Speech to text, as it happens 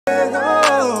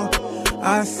ghetto.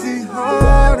 I see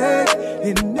heartache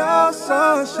and no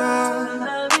sunshine.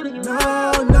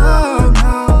 No, no,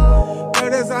 no.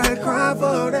 Brothers out here crying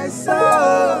for their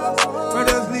souls.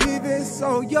 Brothers leaving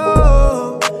so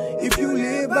young. If you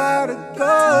live by the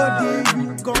gun, then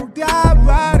you gon' die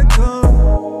by the gun.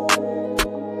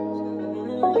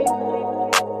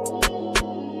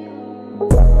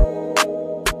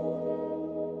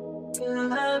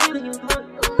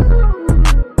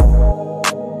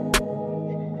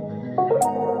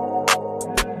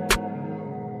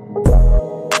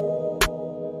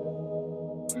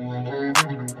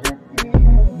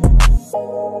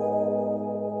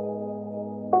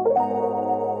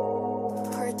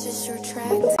 Purchase your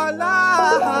tracks.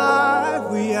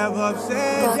 Alive, we have ups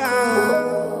and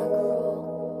downs.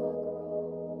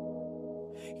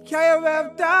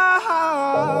 KRF down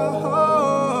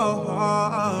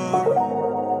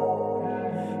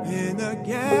in the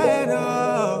ghetto.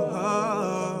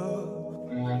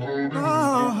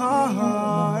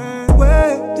 Way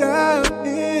down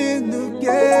in the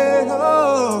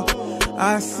ghetto,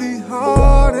 I see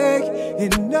heartache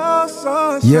and no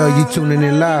sunshine. Yeah, you tuning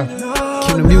in live.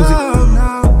 Keep the music.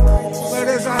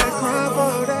 Brothers out here crying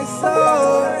for their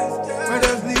souls.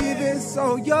 Brothers leaving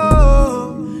so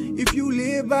young. If you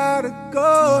live by the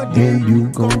gun, Then you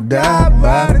gon' die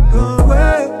by the gun.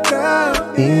 Way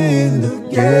down in the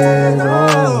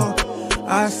ghetto,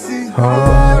 I see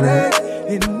heartache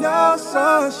and no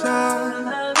sunshine.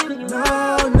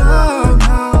 No, no,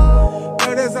 no.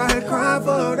 Brothers out here crying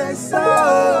for their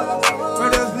souls.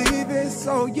 Brothers leaving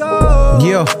so young.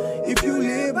 Yeah. If you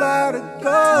live by the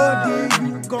gun, then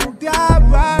you gon' die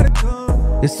by the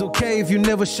gun. It's okay if you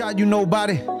never shot you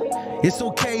nobody. It's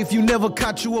okay if you never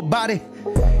caught you a body.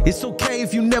 It's okay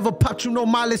if you never popped you no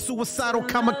molly. Suicidal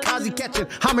kamikaze catching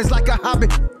homage like a hobby.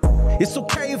 It's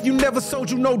okay if you never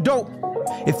sold you no dope.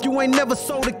 If you ain't never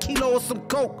sold a kilo of some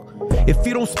coke. If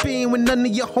you don't spin when none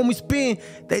of your homies spin,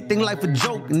 they think life a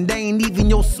joke and they ain't even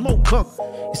your smoke, huh?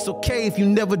 It's okay if you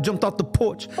never jumped off the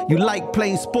porch. You like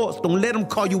playing sports, don't let them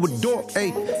call you a dork.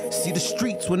 Hey, see the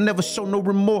streets will never show no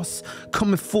remorse.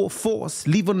 Coming full force,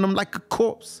 leaving them like a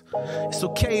corpse. It's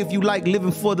okay if you like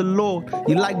living for the Lord.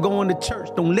 You like going to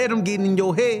church, don't let them get in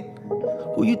your head.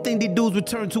 Who you think these dudes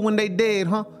return to when they dead,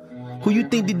 huh? Who you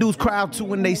think these dudes cry out to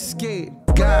when they scared?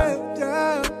 God.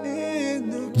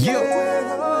 Yeah.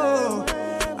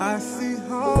 I see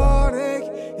heartache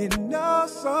and no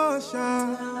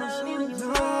sunshine.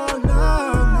 No,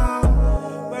 no,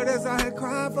 no. Brothers out here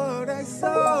crying for their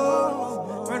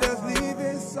souls. Brothers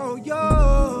leaving so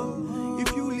young.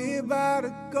 If you live by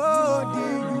the gun,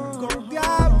 then you gon'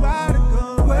 die by the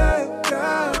gun. Way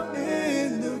down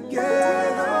in the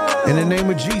ghetto. In the name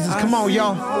of Jesus, come on,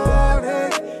 y'all.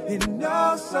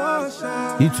 No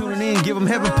sunshine. You tuning in, Give 'em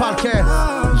Heaven podcast.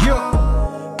 Yeah.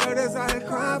 Brothers out here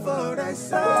crying for their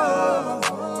souls.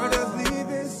 Brothers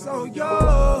leaving so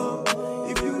young.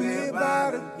 If you live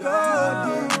by the gun,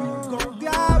 then you gon'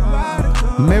 die by the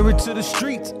gun. Married to the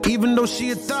streets, even though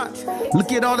she a thought.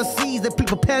 Look at all the seeds that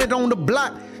people planted on the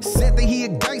block. Said that he a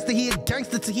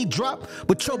gangster till he drop.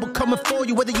 But trouble coming for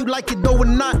you, whether you like it though or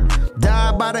not.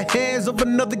 Died by the hands of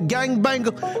another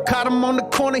gangbanger. Caught him on the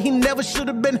corner, he never should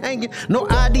have been hanging. No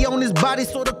ID on his body,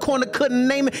 so the corner couldn't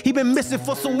name it. He been missing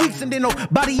for some weeks and then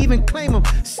nobody even claim him.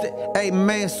 Hey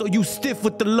man, so you stiff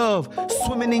with the love.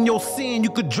 Swimming in your sin, you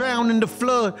could drown in the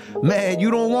flood. Man, you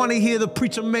don't want to hear the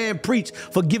preacher man preach.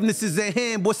 Forgiveness is at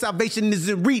hand, boy, salvation is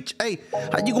in reach. Hey,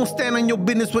 how you gonna stand on your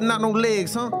business with not no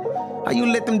legs, huh? How you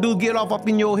let them dudes get off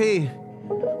in your head?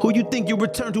 Who you think you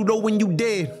return to though when you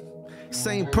dead?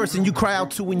 Same person you cry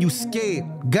out to when you scared.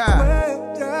 God.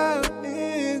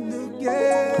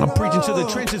 I'm preaching to the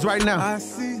trenches right now. I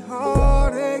see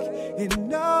heartache and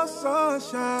no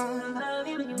sunshine.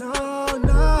 No,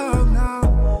 no,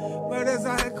 no. Brothers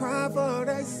out here crying for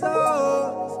their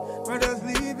souls. Brothers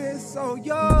leaving so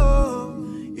young.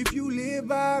 If you live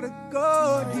by the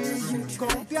gun, then you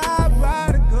gon' die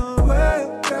by the gun.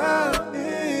 Way down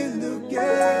in the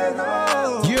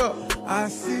ghetto. Yeah. I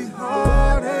see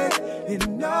heartache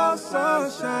and no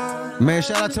sunshine. Man,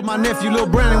 shout out to my nephew, Lil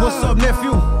Bryann. What's up,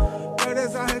 nephew?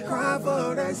 Brothers out here crying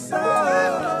for their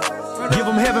souls. Give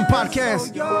 'em Heaven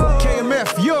podcast.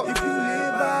 KMF, yo. If you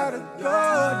live by the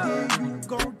gun, then you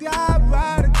gon' die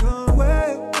by the gun.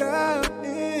 Way down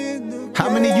in the How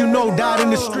many of you know died in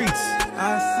the streets?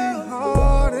 I see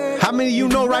heartache. How many of you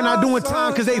know right now doing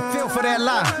time because they fell for that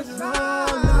lie?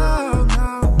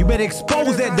 You better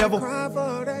expose that devil.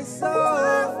 Brothers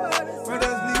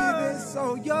leaving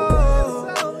so young.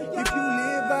 If you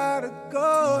live by the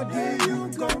gun, then you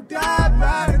gon' die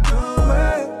by the gun.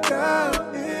 Way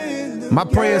down in the My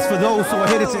prayers for those who are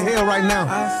headed to hell right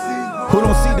now, who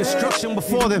don't see destruction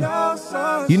before them.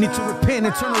 You need to repent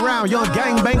and turn around, young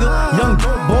gangbanger, young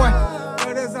dope boy.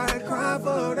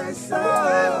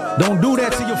 Don't do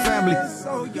that to your family.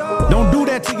 Don't do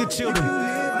that to your children.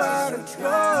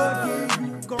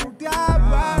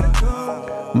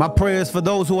 My prayers for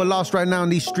those who are lost right now in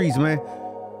these streets, man.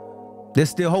 There's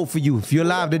still hope for you. If you're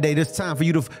alive today, there's time for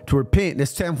you to repent.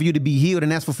 There's time for you to be healed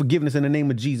and ask for forgiveness in the name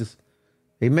of Jesus.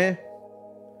 Amen.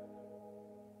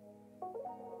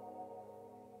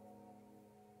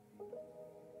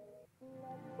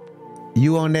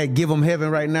 You on that Give 'em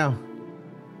Heaven right now.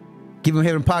 Give 'em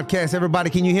Heaven podcast. Everybody,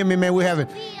 can you hear me, man? We're having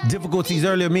difficulties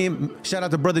earlier. Shout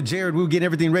out to Brother Jared. We were getting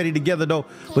everything ready together, though.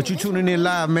 But you tuning in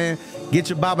live, man. Get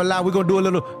your Bible live. We're going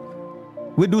to do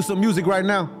we'll do some music right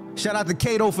now. Shout out to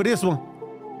Kato for this one.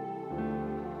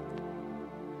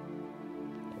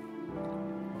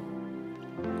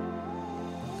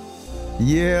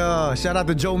 Yeah. Shout out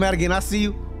to Joe Madigan. I see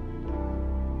you.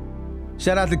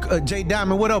 Shout out to Jay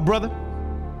Diamond. What up, brother?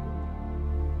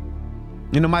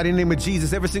 In the mighty name of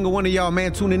Jesus, every single one of y'all,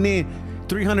 man, tuning in.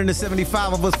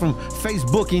 375 of us from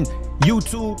Facebook and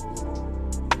YouTube.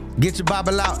 Get your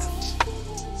Bible out.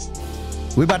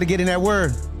 We about to get in that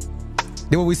word.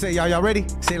 Then what we say, y'all ready?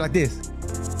 Say it like this.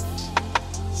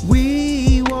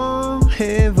 We want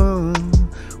heaven.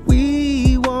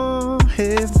 We want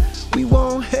heaven. We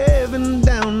want heaven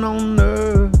down on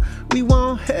earth. We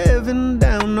want heaven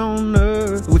down on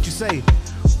earth. What you say?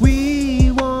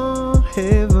 We want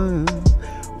heaven.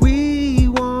 We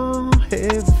want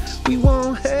heaven. We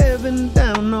want heaven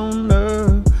down on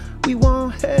earth. We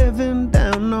want heaven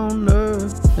down on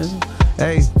earth.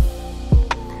 Hey,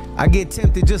 I get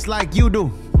tempted just like you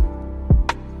do.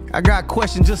 I got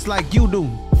questions just like you do.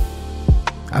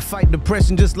 I fight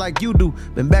depression just like you do.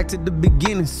 Been back to the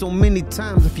beginning so many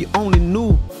times. If you only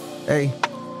knew. Hey,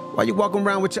 why you walking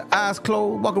around with your eyes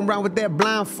closed? Walking around with that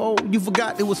blindfold? You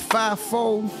forgot it was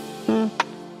fivefold.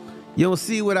 You don't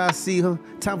see what I see, huh?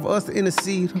 Time for us to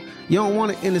intercede, huh? You don't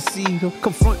want to intercede, huh?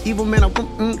 Confront evil, man.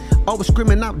 Always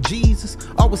screaming out Jesus.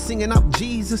 Always singing out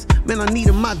Jesus. Man, I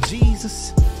needed my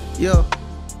Jesus. Yeah.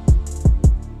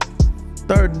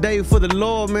 Third day for the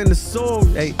Lord, man, the sword.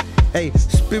 Hey,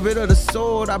 spirit of the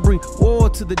sword, I bring war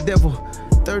to the devil.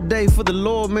 Third day for the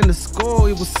Lord, man, the score,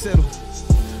 it was settled.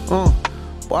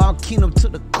 I'll kingdom to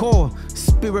the core.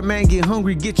 Spirit, man, get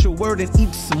hungry, get your word and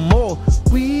eat some more.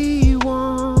 We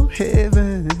want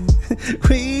heaven.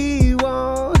 We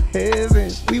want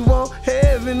heaven. We want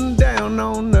heaven down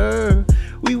on earth.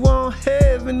 We want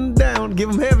heaven down. Give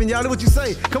them heaven, y'all. What you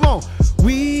say? Come on.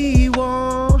 We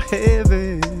want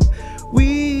heaven.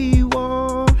 We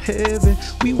want heaven.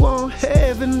 We want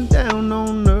heaven down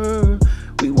on earth.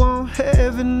 We want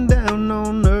heaven down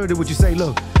on earth. That's what you say.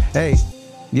 Look, hey,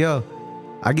 yo,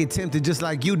 I get tempted just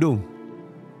like you do.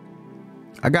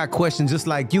 I got questions just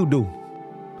like you do.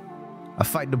 I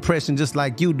fight depression just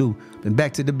like you do. Been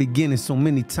back to the beginning so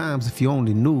many times. If you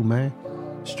only knew, man.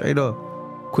 Straight up.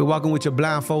 Quit walking with your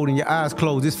blindfold and your eyes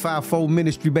closed. This fivefold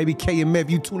ministry, baby. KMF,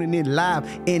 you tuning in live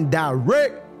and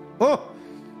direct.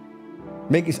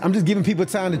 I'm just giving people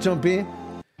time to jump in.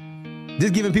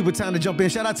 Just giving people time to jump in.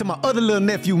 Shout out to my other little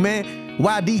nephew, man.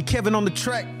 YD Kevin on the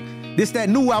track. This that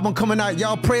new album coming out,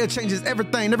 y'all. Prayer changes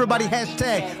everything. Everybody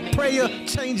hashtag prayer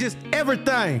changes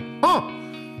everything.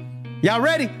 Y'all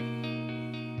ready?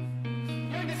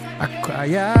 I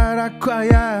cry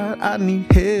out, I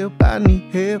need help, I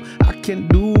can't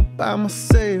do it by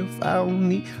myself, I don't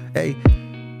need, hey,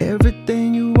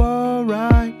 everything you all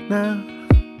right now.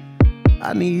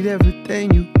 I need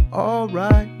everything you all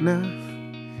right now.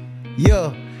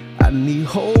 Yeah, I need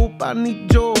hope, I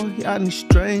need joy, I need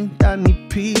strength, I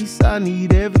need peace, I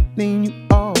need everything you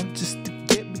are just to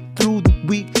get me through the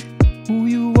week. Who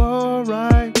you are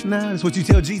right now. That's what you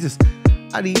tell Jesus.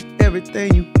 I need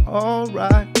everything you all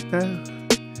right now.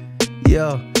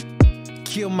 Yeah.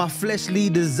 Kill my fleshly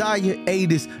desire. Hey,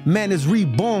 this man is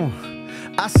reborn.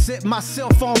 I set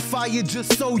myself on fire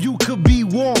just so you could be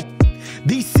warm.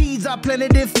 These seeds I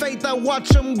planted in faith, I watch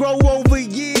them grow over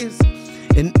years.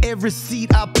 And every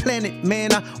seed I planted,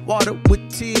 man, I water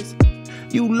with tears.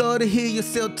 You love to hear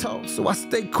yourself talk, so I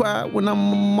stay quiet when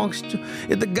I'm amongst you.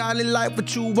 If the godly life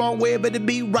what you want, well, it better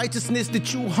be righteousness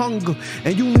that you hunger.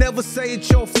 And you never say it's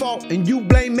your fault, and you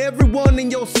blame everyone in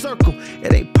your circle.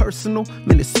 It ain't personal,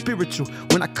 man, it's spiritual.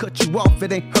 When I cut you off,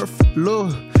 it ain't hurtful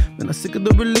love. Man, I'm sick of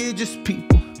the religious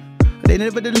people. They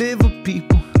never deliver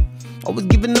people. Always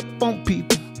giving up on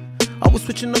people. I was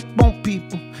switching up on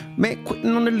people, man,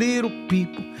 quitting on the little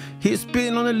people. Here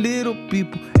spitting on the little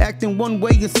people, acting one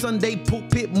way in Sunday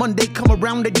pulpit, Monday come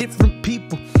around to different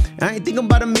people. I ain't thinking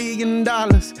about $1 million,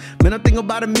 man, I think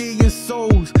about 1,000,000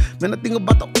 souls. Man, I think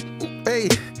about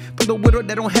for the widow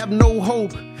that don't have no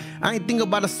hope. I ain't thinking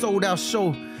about a sold out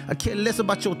show. I care less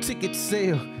about your ticket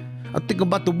sale. I think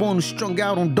about the one who strung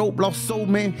out on dope, lost soul,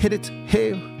 man, headed to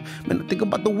hell. Man, I think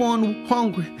about the one who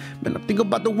hungry. Man, I think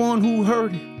about the one who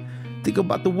hurting. Think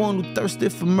about the one who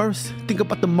thirsted for mercy. Think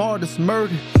about the martyrs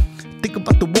murdered. Think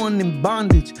about the one in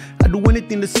bondage. I do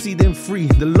anything to see them free.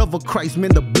 The love of Christ,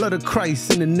 man, the blood of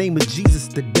Christ. In the name of Jesus,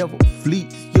 the devil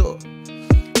flees. Yo,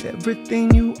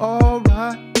 everything you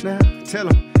alright now. Tell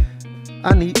him,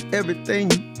 I need everything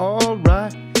you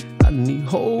alright. I need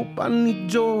hope, I need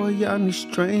joy, I need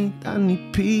strength, I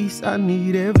need peace. I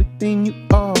need everything you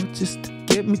are just to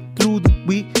get me through the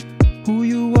week. Who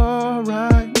you are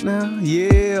right now,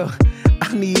 yeah.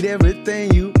 I need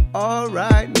everything you are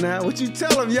right now. What you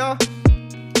tell them, y'all?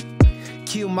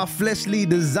 Kill my fleshly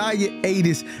desire,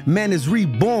 Adis, man is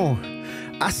reborn.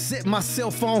 I set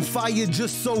myself on fire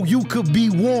just so you could be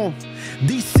warm.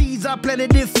 These seeds I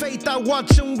planted in faith, I watch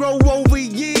them grow over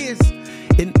years.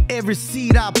 In every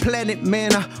seed I planted,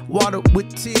 man, I water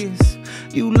with tears.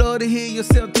 You love to hear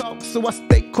yourself talk, so I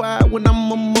stay quiet when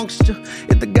I'm amongst you.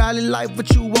 If the godly life what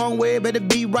you want, well, it better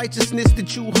be righteousness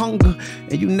that you hunger.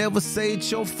 And you never say it's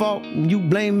your fault, and you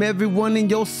blame everyone in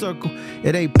your circle.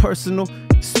 It ain't personal,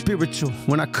 it's spiritual.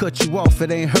 When I cut you off,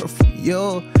 it ain't hurtful,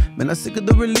 yo. Man, I'm sick of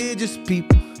the religious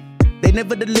people. They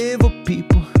never deliver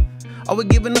people. Always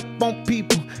giving up on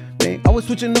people. Man, always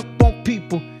switching up on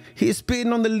people. Here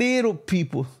spitting on the little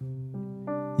people.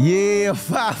 Yeah,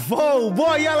 5-4.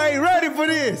 Boy, y'all ain't ready for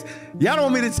this. Y'all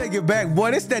don't want me to take it back,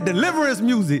 boy. This that deliverance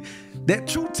music. That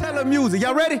truth teller music.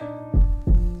 Y'all ready?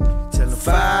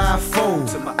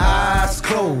 5-4 to my eyes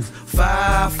closed.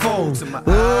 5-4 to my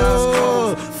eyes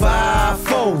closed.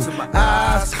 5-4 to my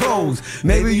eyes closed.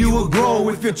 Maybe you will grow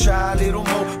if you try a little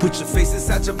more. Put your face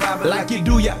inside your Bible like you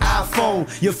do your iPhone.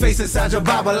 Your face inside your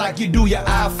Bible like you do your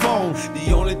iPhone.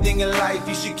 The only thing in life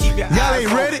you should keep your eyes on. Y'all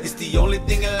ain't ready? It's the only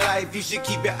thing in life you should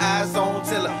keep your eyes on.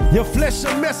 Tell her your flesh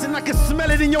a mess and I can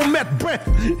smell it in your meth breath.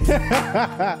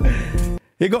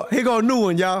 Here go a new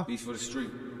one, y'all. Beats for the street.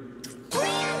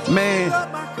 Man,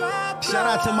 shout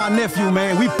out to my nephew,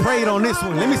 man. We prayed on this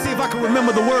one. Let me see if I can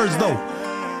remember the words, though.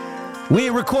 We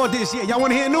ain't record this yet. Y'all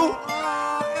want to hear new?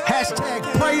 Hashtag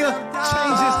prayer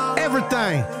changes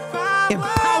everything.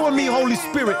 Empower me, Holy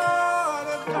Spirit.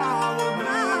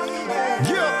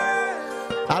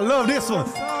 Yeah. I love this one.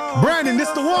 Bryann, this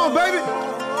the one, baby.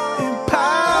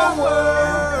 Empower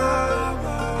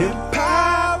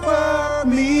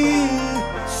me.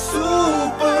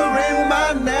 Super in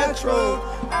my natural.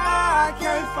 I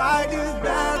can't fight this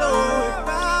battle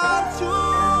without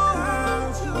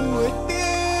you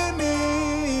within me.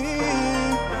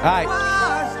 All right.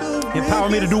 Empower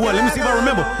me to do what? Let me see if I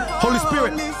remember. Holy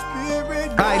Spirit.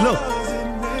 All right, look.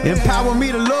 Empower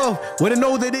me to love when I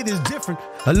know that it is different.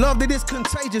 A love that is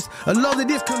contagious, a love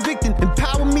that is convicting.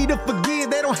 Empower me to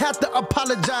forgive, they don't have to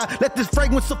apologize. Let this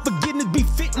fragrance of forgiveness be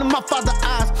fitting in my Father's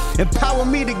eyes. Empower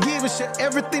me to give and share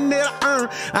everything that I earn.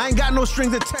 I ain't got no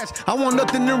strings attached, I want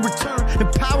nothing in return.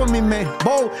 Empower me, man,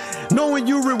 bold, knowing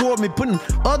you reward me. Putting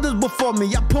others before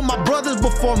me, I put my brothers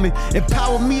before me.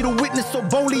 Empower me to witness so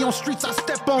boldly on streets I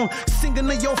step on. Singing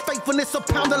of your faithfulness, a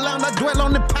pound of line I dwell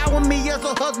on. Empower me as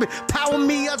a husband, empower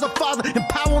me as a father,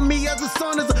 empower me as a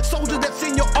son, as a soldier that's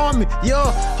in your army.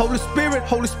 Yeah, Holy Spirit,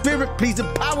 please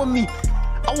empower me.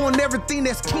 I want everything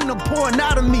that's kingdom pouring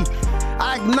out of me.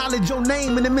 I acknowledge your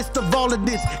name in the midst of all of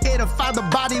this. Edify the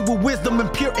body with wisdom and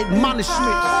pure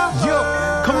admonishment.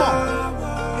 Yeah, come on.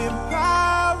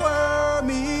 Empower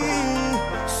me.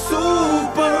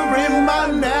 Super in my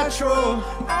natural.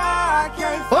 I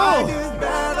can't fight this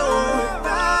battle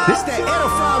without this that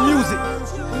edify music.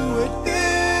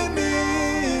 Within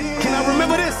me. Can I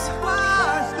remember this? I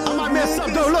might mess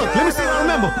up though. Look, let me see if I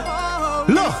remember.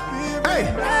 Look, hey,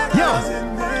 yo.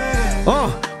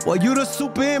 Well, you the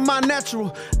super in my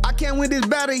natural. I can't win this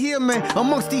battle here, man,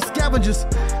 amongst these scavengers.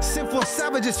 Sinful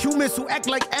savages, humans who act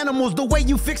like animals. The way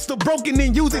you fix the broken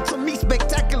and use it to me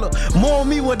spectacular. More of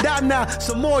me will die now,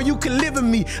 some more you can live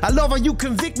in me. I love how you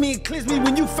convict me and cleanse me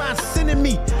when you find sin in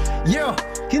me. Yeah,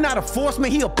 he's not a force, man,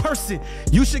 he a person.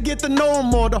 You should get to know him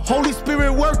more, the Holy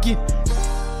Spirit working.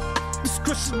 The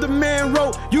scripture the man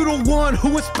wrote, you the one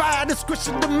who inspired the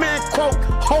scripture the man quote.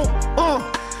 Hope,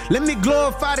 let me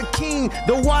glorify the King.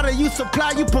 The water you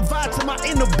supply, you provide to my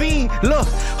inner being. Look,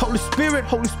 Holy Spirit,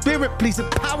 please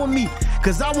empower me.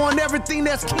 Cause I want everything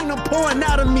that's kingdom pouring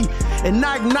out of me. And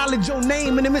I acknowledge your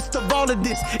name in the midst of all of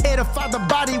this. Edify the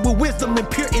body with wisdom and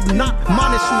pure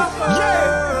admonishment.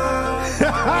 Yeah.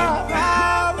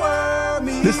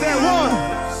 This that one.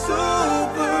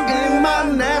 In my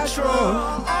natural,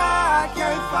 I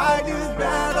can't fight this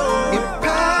battle.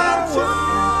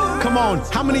 Come on,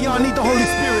 how many of y'all need the Holy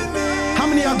Spirit? How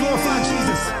many of y'all glorify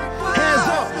Jesus? Hands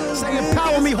up, say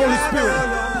empower me, Holy Spirit.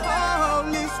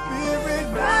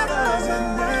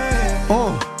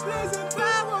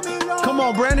 Come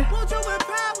on, Brandon.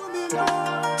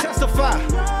 Testify.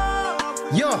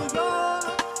 Yeah.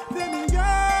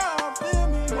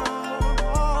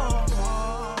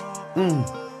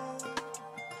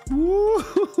 Woo,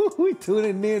 we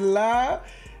tuning in live.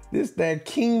 This that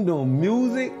kingdom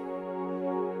music.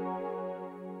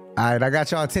 All right, I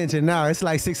got y'all attention now. It's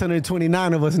like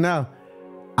 629 of us now.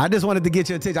 I just wanted to get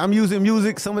your attention. I'm using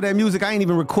music. Some of that music I ain't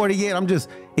even recorded yet. I'm just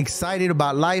excited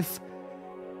about life.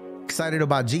 Excited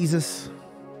about Jesus.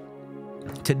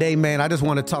 Today, man, I just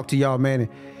want to talk to y'all, man, and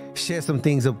share some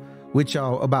things with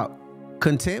y'all about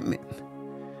contentment.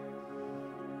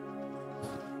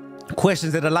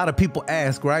 Questions that a lot of people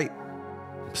ask, right?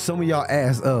 Some of y'all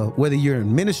ask whether you're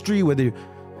in ministry, whether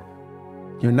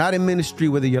you're not in ministry,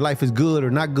 whether your life is good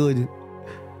or not good.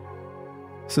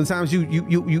 Sometimes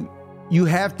you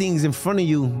have things in front of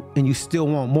you and you still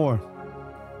want more.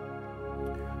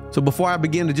 So before I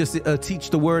begin to just teach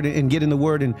the word and get in the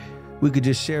word and we could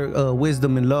just share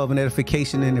wisdom and love and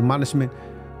edification and admonishment,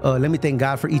 let me thank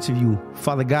God for each of you.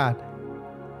 Father God,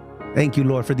 thank you,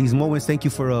 Lord, for these moments. Thank you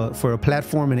for a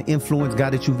platform and an influence,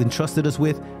 God, that you've entrusted us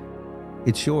with.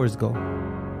 It's yours, God.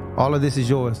 All of this is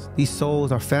yours. These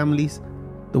souls, our families,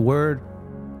 the word.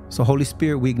 So Holy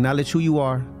Spirit, we acknowledge who you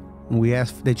are and we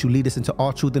ask that you lead us into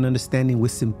all truth and understanding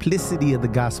with simplicity of the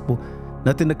gospel.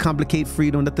 Nothing to complicate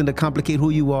freedom, nothing to complicate who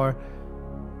you are.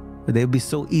 But they'll be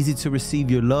so easy to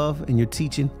receive your love and your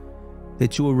teaching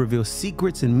that you will reveal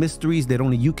secrets and mysteries that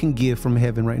only you can give from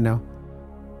heaven right now.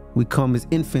 We come as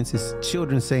infants, as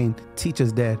children saying, teach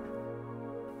us, Dad.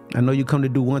 I know you come to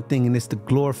do one thing, and it's to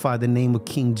glorify the name of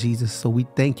King Jesus. So we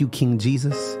thank you, King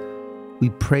Jesus. We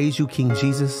praise you, King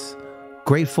Jesus.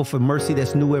 Grateful for mercy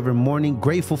that's new every morning.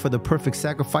 Grateful for the perfect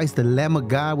sacrifice, the Lamb of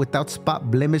God without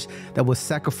spot blemish that was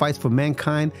sacrificed for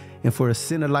mankind and for a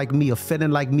sinner like me, a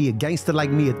felon like me, a gangster like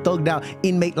me, a thugged out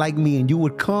inmate like me. And you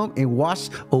would come and wash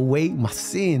away my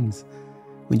sins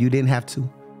when you didn't have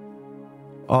to.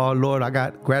 Oh, Lord, I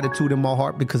got gratitude in my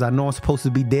heart because I know I'm supposed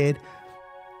to be dead.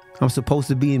 I'm supposed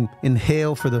to be in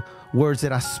hell for the words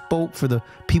that I spoke, for the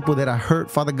people that I hurt,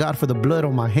 Father God, for the blood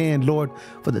on my hand, Lord,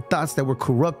 for the thoughts that were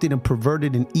corrupted and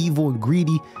perverted and evil and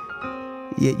greedy.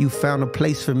 Yet you found a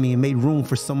place for me and made room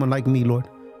for someone like me, Lord.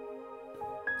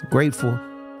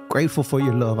 Grateful for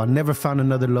your love. I never found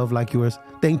another love like yours.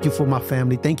 Thank you for my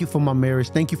family. Thank you for my marriage.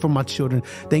 Thank you for my children.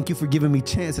 Thank you for giving me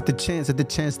chance at the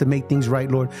chance to make things right,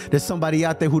 Lord. There's somebody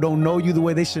out there who don't know you the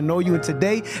way they should know you. And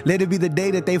today, let it be the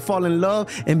day that they fall in love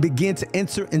and begin to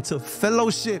enter into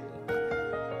fellowship,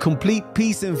 complete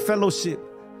peace and fellowship,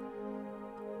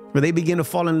 where they begin to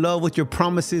fall in love with your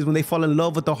promises, when they fall in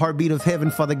love with the heartbeat of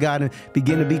heaven, Father God, and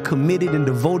begin to be committed and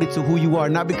devoted to who you are,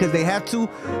 not because they have to,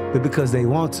 but because they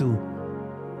want to.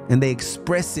 And they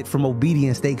express it from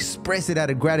obedience. They express it out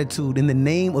of gratitude in the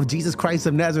name of Jesus Christ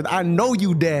of Nazareth. I know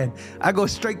you, Dad. I go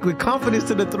straight with confidence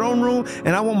to the throne room,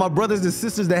 and I want my brothers and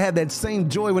sisters to have that same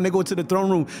joy when they go to the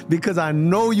throne room, because I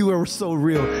know you are so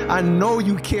real. I know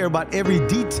you care about every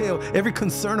detail, every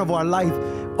concern of our life,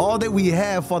 all that we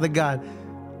have, Father God.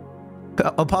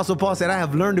 Apostle Paul said, I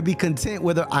have learned to be content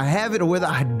whether I have it or whether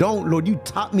I don't. Lord, you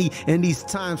taught me in these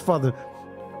times, Father.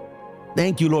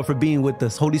 Thank you, Lord, for being with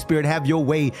us. Holy Spirit, have your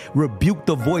way. Rebuke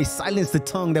the voice. Silence the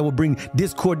tongue that will bring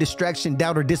discord, distraction,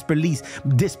 doubt, or disbelief,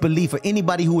 or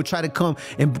anybody who would try to come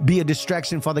and be a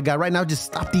distraction, Father God. Right now, just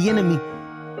stop the enemy.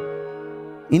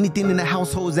 Anything in the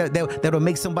households that'll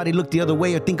make somebody look the other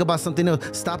way or think about something else,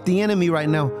 stop the enemy right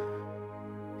now.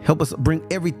 Help us bring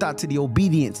every thought to the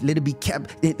obedience. Let it be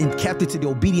captive to the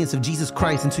obedience of Jesus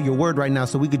Christ and to your word right now,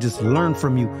 so we could just learn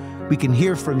from you. We can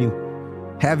hear from you.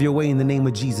 Have your way in the name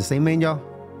of Jesus. Amen, y'all?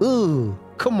 Ooh,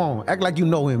 come on. Act like you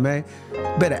know him, man.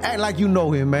 Better act like you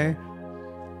know him, man.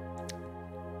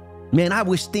 Man, I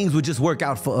wish things would just work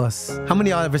out for us. How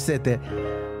many of y'all ever said that?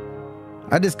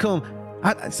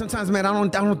 Sometimes, man, I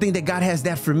don't think that God has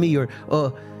that for me, or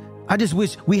I just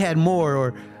wish we had more,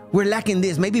 or we're lacking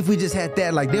this. Maybe if we just had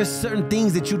that. Like, there's certain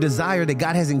things that you desire that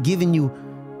God hasn't given you.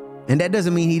 And that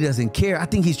doesn't mean he doesn't care. I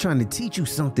think he's trying to teach you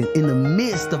something in the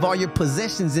midst of all your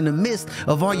possessions, in the midst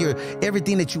of all your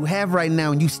everything that you have right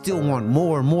now, and you still want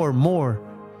more.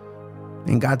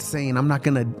 And God's saying, I'm not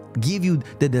going to give you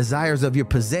the desires of your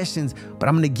possessions, but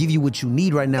I'm going to give you what you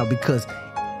need right now, because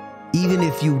even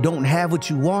if you don't have what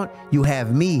you want, you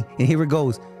have me. And here it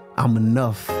goes. I'm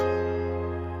enough.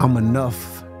 I'm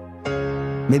enough.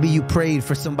 Maybe you prayed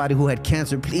for somebody who had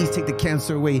cancer. Please take the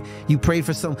cancer away. You prayed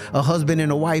for a husband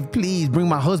and a wife. Please bring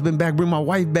my husband back. Bring my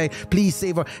wife back. Please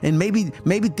save her. And maybe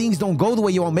things don't go the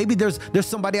way you want. Maybe there's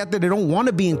somebody out there that don't want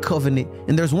to be in covenant.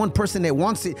 And there's one person that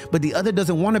wants it, but the other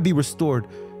doesn't want to be restored.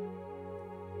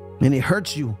 And it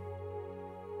hurts you.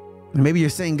 And maybe you're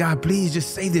saying, God, please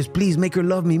just save this. Please make her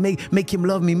love me. Make him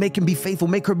love me. Make him be faithful.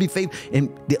 Make her be faithful. And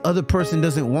the other person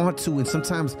doesn't want to. And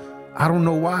sometimes, I don't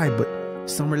know why, but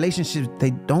some relationships,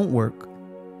 they don't work.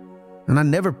 And I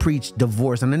never preach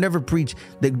divorce, and I never preach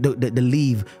the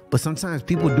leave. But sometimes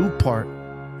people do part.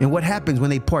 And what happens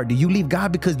when they part? Do you leave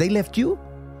God because they left you?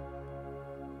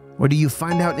 Or do you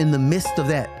find out in the midst of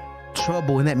that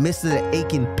trouble, in that midst of that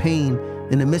aching pain,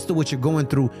 in the midst of what you're going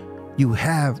through, you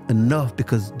have enough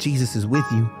because Jesus is with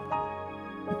you?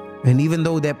 And even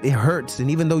though that it hurts,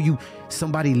 and even though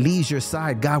somebody leaves your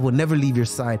side, God will never leave your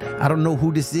side. I don't know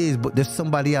who this is, but there's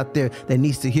somebody out there that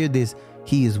needs to hear this.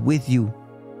 He is with you.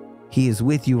 He is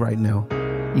with you right now.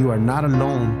 You are not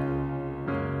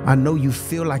alone. I know you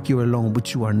feel like you're alone,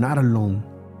 but you are not alone.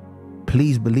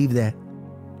 Please believe that.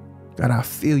 God, I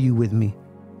feel you with me.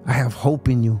 I have hope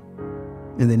in you.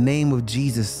 In the name of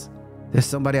Jesus, there's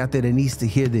somebody out there that needs to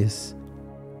hear this.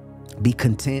 Be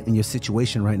content in your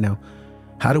situation right now.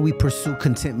 How do we pursue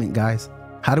contentment, guys?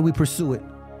 How do we pursue it?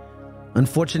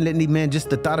 Unfortunately, man, just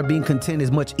the thought of being content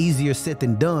is much easier said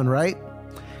than done, right?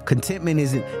 Contentment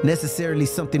isn't necessarily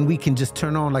something we can just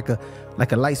turn on like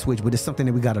a light switch, but it's something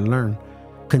that we got to learn.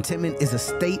 Contentment is a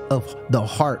state of the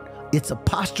heart. It's a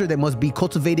posture that must be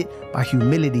cultivated by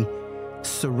humility,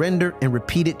 surrender, and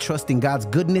repeated trust in God's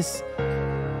goodness,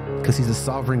 because he's a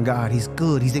sovereign God. He's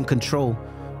good. He's in control.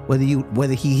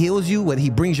 Whether he heals you, whether he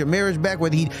brings your marriage back,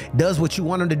 whether he does what you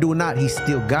want him to do or not, he's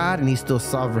still God, and he's still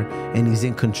sovereign, and he's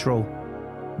in control.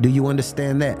 Do you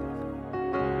understand that?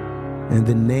 In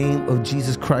the name of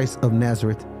Jesus Christ of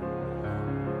Nazareth,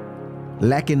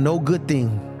 lacking no good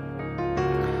thing,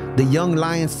 the young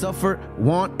lions suffer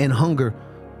want and hunger,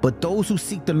 but those who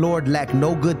seek the Lord lack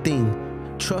no good thing.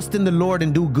 Trust in the Lord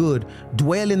and do good.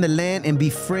 Dwell in the land and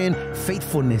befriend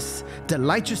faithfulness.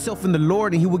 Delight yourself in the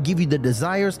Lord, and he will give you the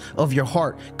desires of your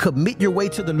heart. Commit your way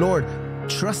to the Lord.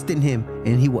 Trust in him,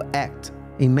 and he will act.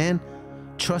 Amen.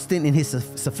 Trusting in his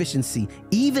sufficiency.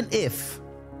 Even if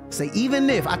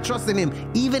I trust in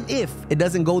him, even if it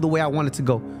doesn't go the way I want it to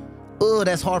go. Oh,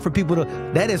 that's hard for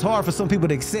that is hard for some people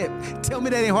to accept. Tell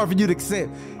me that ain't hard for you to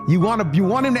accept. You want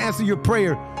him to answer your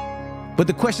prayer. But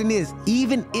the question is,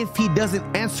 even if he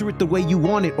doesn't answer it the way you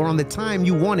want it or on the time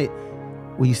you want it,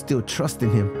 will you still trust in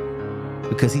him?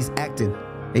 Because he's acting.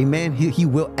 Amen. He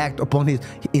will act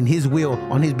in his will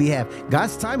on his behalf.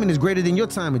 God's timing is greater than your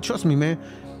timing. Trust me, man.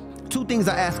 Two things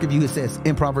I ask of you, it says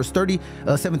in Proverbs 30,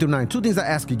 7-9. Two things I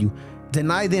ask of you.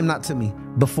 Deny them not to me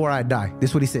before I die. This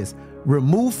is what he says.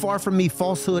 Remove far from me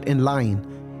falsehood and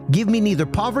lying. Give me neither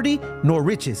poverty nor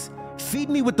riches. Feed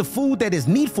me with the food that is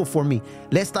needful for me,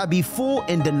 lest I be full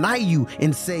and deny you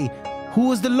and say,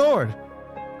 who is the Lord?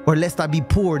 Or lest I be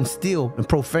poor and steal and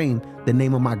profane the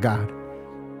name of my God.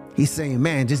 He's saying,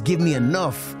 man, just give me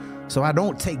enough so I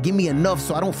don't give me enough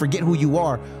so I don't forget who you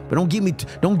are. But don't give me too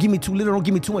little, don't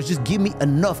give me too much. Just give me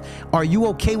enough. Are you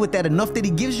okay with that enough that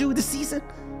he gives you this season?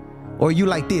 Or are you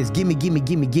like this? Give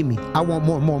me. I want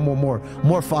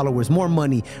more followers, more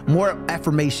money, more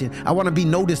affirmation. I want to be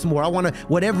noticed more. I want to,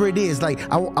 whatever it is, like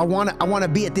I want to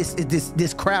be at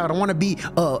this crowd. I want to be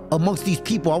amongst these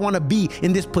people. I want to be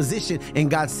in this position.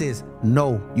 And God says,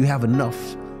 no, you have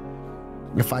enough.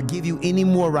 If I give you any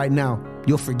more right now,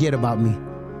 you'll forget about me.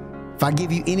 If I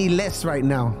give you any less right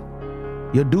now,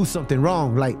 you'll do something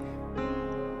wrong. Like,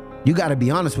 you got to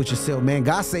be honest with yourself, man.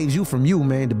 God saves you from you,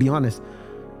 man, to be honest.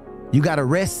 You got to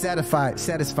rest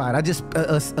satisfied. I just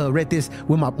read this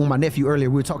with my nephew earlier.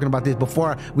 We were talking about this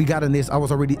before we got in this. I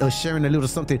was already sharing a little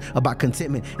something about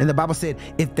contentment. And the Bible said,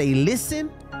 if they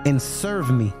listen and serve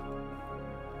me,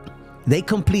 they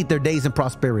complete their days in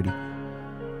prosperity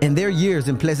and their years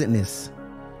in pleasantness.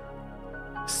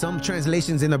 Some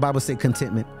translations in the Bible say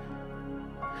contentment.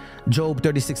 Job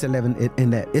 36:11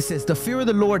 in that. It says, the fear of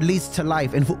the Lord leads to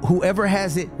life, and whoever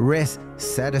has it rests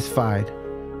satisfied.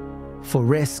 For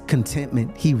rest,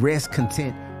 contentment. He rests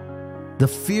content. The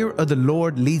fear of the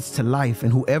Lord leads to life,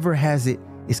 and whoever has it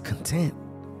is content.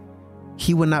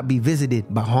 He will not be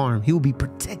visited by harm. He will be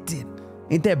protected.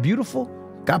 Ain't that beautiful?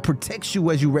 God protects you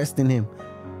as you rest in him.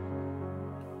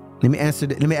 Let me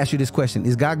ask you this question.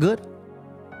 Is God good?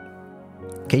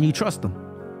 Can you trust him?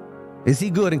 Is he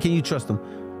good and can you trust him?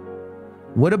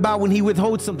 What about when he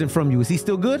withholds something from you? Is he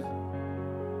still good?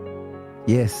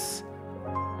 Yes.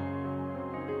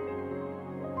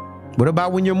 What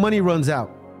about when your money runs out?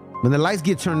 When the lights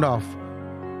get turned off?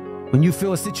 When you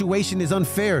feel a situation is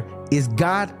unfair? Is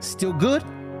God still good?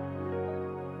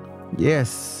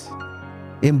 Yes.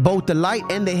 In both the light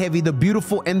and the heavy, the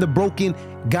beautiful and the broken,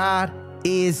 God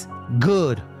is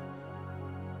good.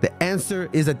 The answer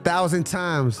is 1,000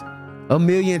 times,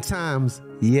 1,000,000 times.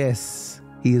 Yes,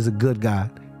 he is a good God.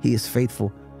 He is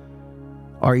faithful.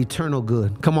 Our eternal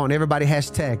good. Come on, everybody,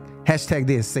 hashtag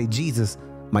this. Say, Jesus,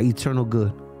 my eternal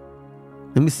good.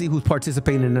 Let me see who's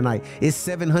participating tonight. It's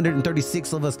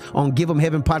 736 of us on Give 'em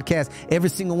Heaven podcast. Every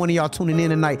single one of y'all tuning in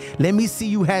tonight. Let me see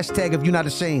you hashtag if you're not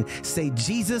ashamed. Say,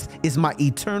 Jesus is my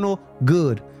eternal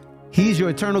good. He's your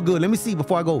eternal good. Let me see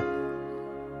before I go.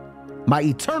 My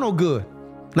eternal good.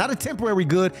 Not a temporary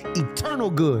good, eternal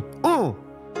good.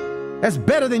 That's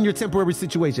better than your temporary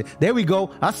situation. There we go.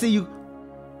 I see you.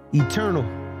 Eternal.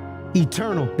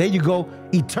 Eternal. There you go.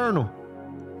 Eternal.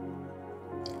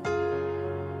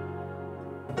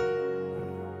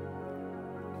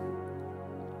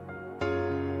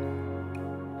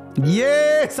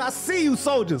 Yes, I see you,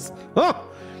 soldiers.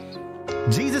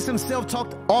 Jesus himself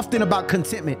talked often about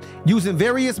contentment, using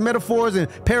various metaphors and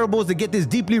parables to get this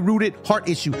deeply rooted heart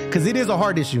issue, because it is a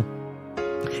heart issue.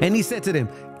 And he said to them,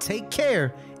 take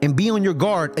care and be on your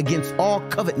guard against all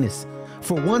covetousness,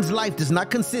 for one's life does not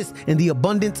consist in the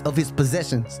abundance of his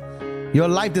possessions. Your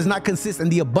life does not consist in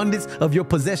the abundance of your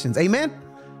possessions. Amen.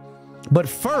 But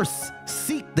first,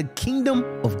 seek the kingdom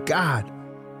of God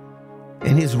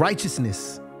and his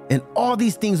righteousness, and all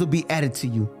these things will be added to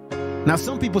you. Now,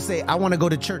 some people say, I want to go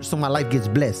to church so my life gets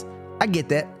blessed. I get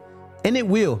that. And it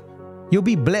will. You'll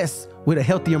be blessed with a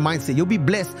healthier mindset. You'll be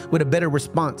blessed with a better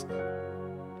response.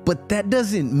 But that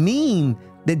doesn't mean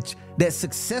that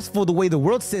successful the way the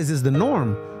world says is the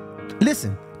norm.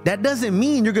 Listen, that doesn't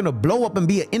mean you're going to blow up and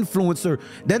be an influencer.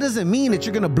 That doesn't mean that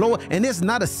you're going to blow up. And it's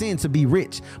not a sin to be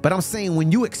rich. But I'm saying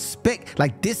when you expect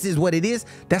like this is what it is,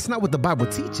 that's not what the Bible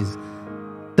teaches.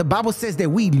 The Bible says that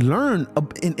we learn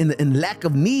in lack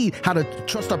of need how to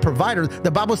trust our providers.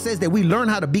 The Bible says that we learn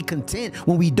how to be content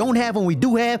when we don't have, when we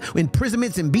do have,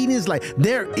 imprisonments and beatings. Like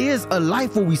there is a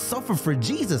life where we suffer for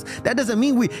Jesus. That doesn't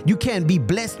mean you can't be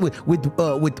blessed with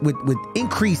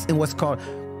increase in what's called.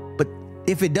 But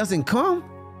if it doesn't come,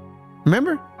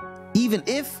 remember, even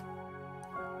if,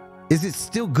 is it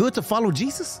still good to follow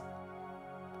Jesus?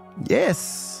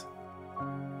 Yes.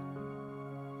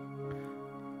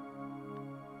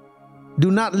 Do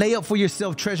not lay up for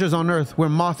yourself treasures on earth where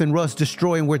moth and rust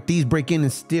destroy and where thieves break in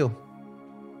and steal.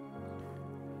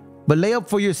 But lay up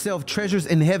for yourself treasures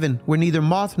in heaven where neither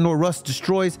moth nor rust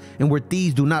destroys and where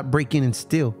thieves do not break in and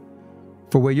steal.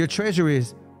 For where your treasure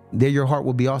is, there your heart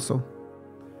will be also.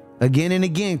 Again and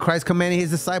again, Christ commanded his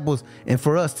disciples and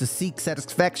for us to seek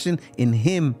satisfaction in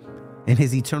him and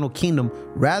his eternal kingdom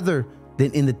rather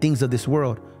than in the things of this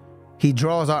world. He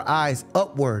draws our eyes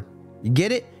upward. You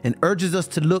get it? And urges us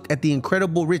to look at the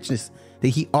incredible richness that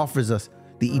he offers us.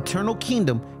 The eternal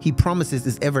kingdom he promises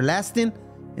is everlasting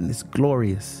and it's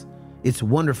glorious. It's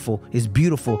wonderful. It's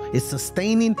beautiful. It's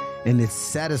sustaining and it's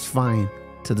satisfying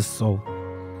to the soul.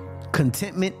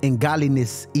 Contentment and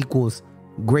godliness equals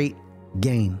great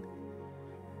gain.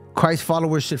 Christ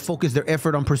followers should focus their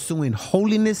effort on pursuing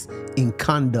holiness in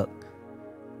conduct.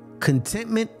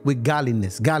 Contentment with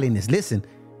godliness. Godliness. Listen,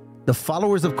 the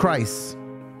followers of Christ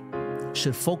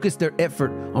should focus their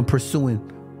effort on pursuing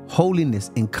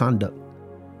holiness in conduct,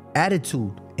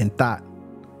 attitude, and thought.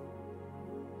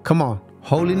 Come on,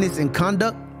 holiness in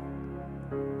conduct,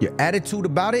 your attitude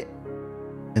about it,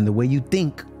 and the way you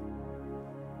think,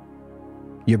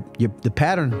 the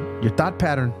pattern, your thought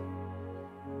pattern,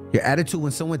 your attitude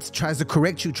when someone tries to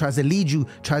correct you, tries to lead you,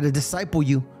 tries to disciple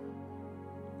you,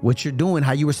 what you're doing,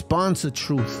 how you respond to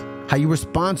truth, how you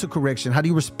respond to correction, how do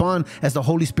you respond as the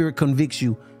Holy Spirit convicts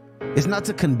you. It's not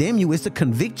to condemn you, it's to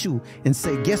convict you and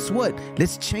say, guess what?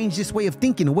 Let's change this way of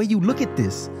thinking, the way you look at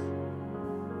this.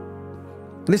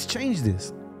 Let's change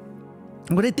this.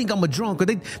 But they think I'm a drunk or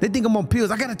they think I'm on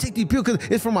pills. I got to take these pills because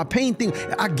it's for my pain thing.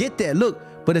 I get that. Look,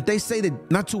 but if they say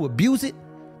that not to abuse it,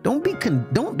 don't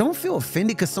feel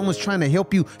offended because someone's trying to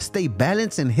help you stay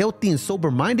balanced and healthy and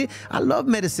sober-minded. I love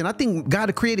medicine. I think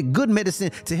God created good medicine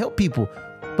to help people.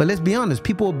 But let's be honest,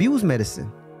 people abuse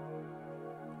medicine.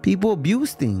 People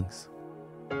abuse things.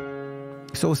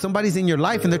 So if somebody's in your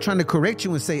life and they're trying to correct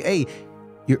you and say, hey,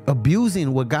 you're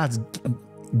abusing what God's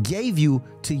gave you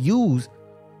to use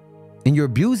and you're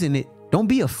abusing it, don't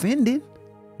be offended.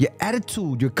 Your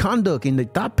attitude, your conduct, and the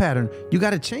thought pattern, you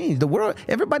got to change. The world,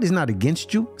 everybody's not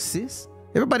against you, sis.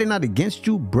 Everybody not against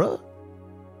you, bruh.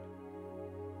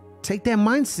 Take that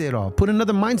mindset off. Put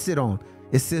another mindset on.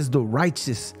 It says the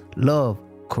righteous love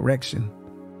correction.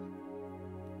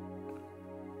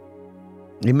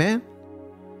 Amen.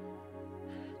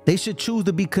 They should choose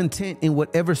to be content in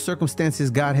whatever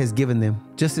circumstances God has given them,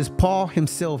 just as Paul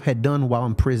himself had done while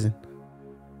in prison.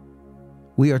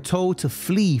 We are told to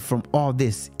flee from all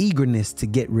this eagerness to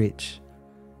get rich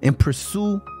and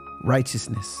pursue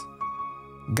righteousness,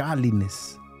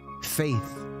 godliness,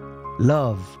 faith,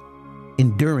 love,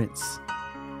 endurance.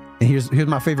 And here's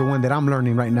my favorite one that I'm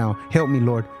learning right now. Help me,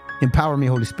 Lord. Empower me,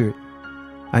 Holy Spirit.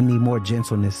 I need more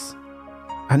gentleness.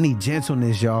 I need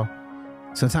gentleness, y'all.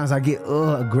 Sometimes I get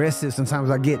aggressive. Sometimes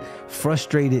I get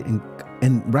frustrated.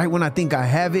 And right when I think I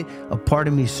have it, a part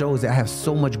of me shows that I have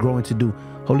so much growing to do.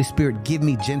 Holy Spirit, give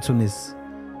me gentleness.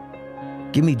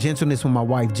 Give me gentleness with my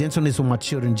wife, gentleness with my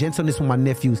children, gentleness with my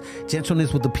nephews,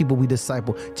 gentleness with the people we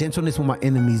disciple, gentleness with my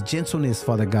enemies, gentleness,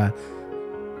 Father God,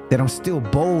 that I'm still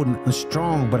bold and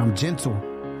strong, but I'm gentle.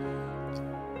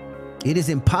 It is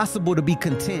impossible to be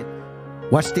content.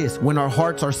 Watch this. When our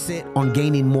hearts are set on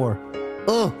gaining more.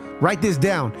 Write this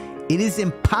down. It is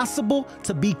impossible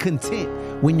to be content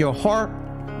when your heart,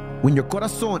 when your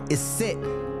corazón is set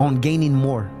on gaining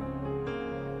more.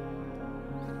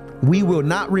 We will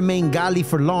not remain godly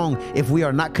for long if we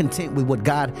are not content with what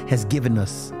God has given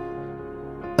us.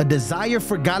 A desire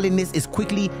for godliness is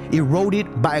quickly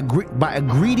eroded by a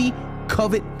greedy,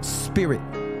 covet spirit.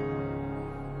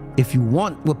 If you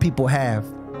want what people have,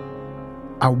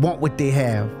 I want what they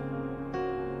have.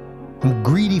 I'm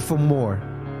greedy for more.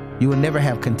 You will never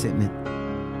have contentment.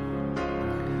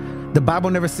 The Bible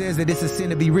never says that it's a sin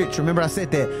to be rich. Remember I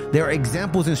said that there are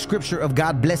examples in scripture of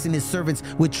God blessing his servants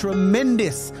with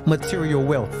tremendous material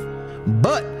wealth.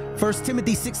 But 1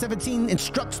 Timothy 6:17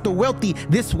 instructs the wealthy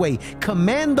this way: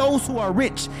 command those who are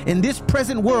rich in this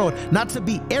present world not to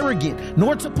be arrogant,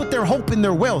 nor to put their hope in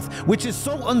their wealth, which is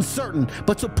so uncertain,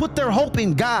 but to put their hope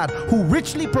in God, who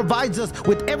richly provides us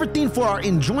with everything for our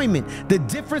enjoyment. The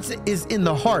difference is in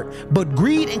the heart, but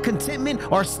greed and contentment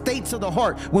are states of the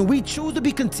heart. When we choose to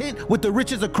be content with the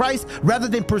riches of Christ rather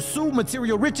than pursue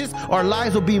material riches, our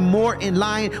lives will be more in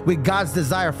line with God's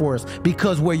desire for us,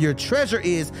 because where your treasure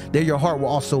is, there your heart will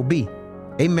also be.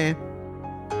 Amen.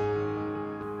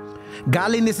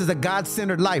 Godliness is a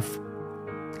God-centered life.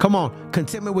 Come on.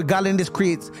 Contentment with godliness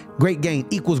creates great gain,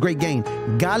 equals great gain.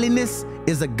 Godliness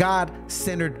is a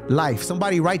God-centered life.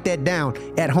 Somebody write that down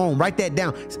at home. Write that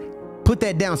down. Put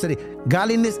that down. So that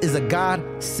godliness is a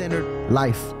God-centered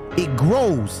life. It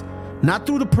grows not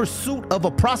through the pursuit of a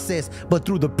process, but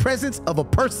through the presence of a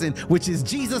person, which is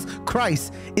Jesus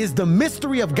Christ, is the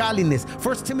mystery of godliness.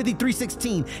 1 Timothy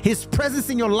 3:16, his presence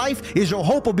in your life is your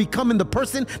hope of becoming the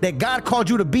person that God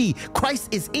called you to be.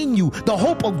 Christ is in you, the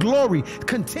hope of glory.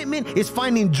 Contentment is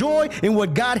finding joy in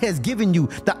what God has given you.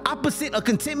 The opposite of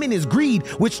contentment is greed,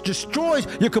 which destroys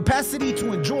your capacity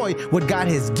to enjoy what God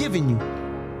has given you.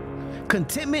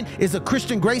 Contentment is a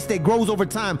Christian grace that grows over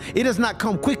time. It does not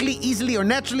come quickly, easily, or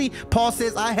naturally. Paul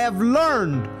says, I have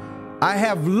learned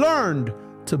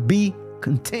to be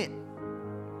content.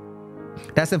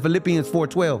 That's in Philippians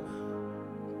 4:12.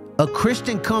 A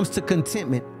Christian comes to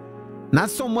contentment not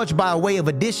so much by a way of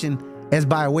addition as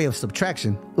by a way of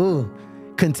subtraction.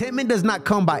 Contentment does not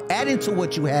come by adding to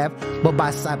what you have, but by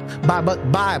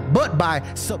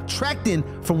subtracting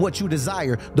from what you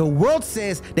desire. The world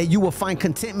says that you will find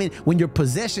contentment when your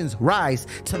possessions rise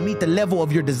to meet the level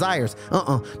of your desires.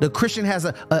 The Christian has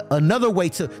another way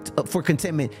for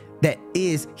contentment, that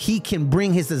is, he can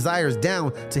bring his desires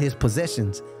down to his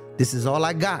possessions. This is all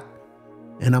I got,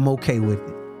 and I'm okay with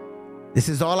it. This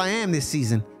is all I am this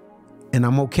season, and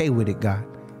I'm okay with it, God.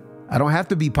 I don't have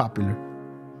to be popular.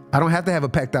 I don't have to have a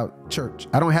packed out church.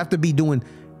 I don't have to be doing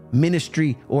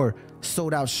ministry or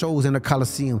sold out shows in a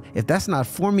Coliseum. If that's not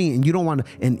for me, and you don't want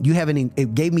to, and you haven't,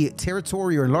 it gave me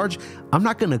territory or enlarge, I'm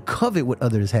not going to covet what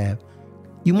others have.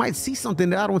 You might see something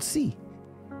that I don't see.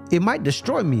 It might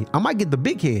destroy me. I might get the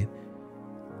big head.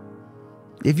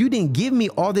 If you didn't give me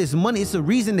all this money, it's a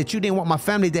reason that you didn't want my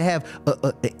family to have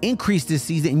an increase this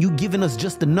season, and you giving us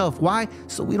just enough. Why?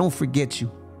 So we don't forget you.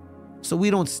 So we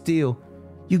don't steal.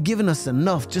 You've given us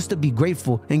enough just to be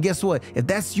grateful. And guess what? If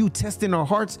that's you testing our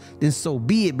hearts, then so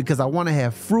be it, because I want to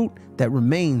have fruit that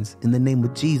remains in the name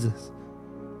of Jesus.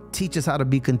 Teach us how to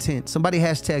be content. Somebody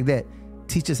hashtag that.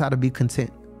 Teach us how to be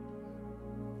content.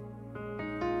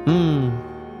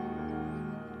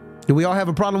 Do we all have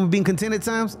a problem with being content at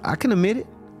times? I can admit it.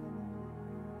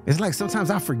 It's like sometimes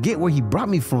I forget where he brought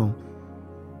me from.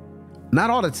 Not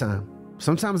all the time.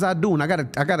 Sometimes I do, and I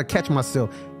gotta catch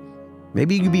myself.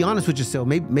 Maybe you be honest with yourself.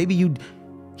 Maybe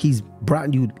he's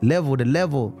brought you level to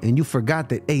level, and you forgot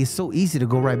that, hey, it's so easy to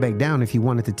go right back down if he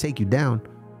wanted to take you down.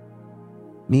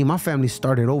 Me and my family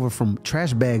started over from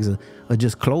trash bags of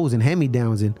just clothes and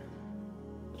hand-me-downs, and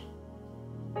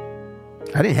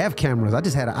I didn't have cameras. I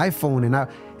just had an iPhone,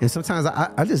 and sometimes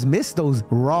I just miss those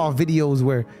raw videos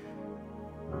where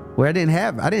I didn't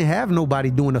have nobody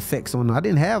doing effects on them. I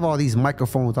didn't have all these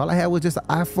microphones. All I had was just an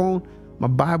iPhone, my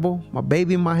Bible, my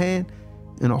baby in my hand,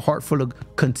 and a heart full of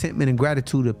contentment and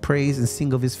gratitude to praise and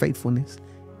sing of his faithfulness.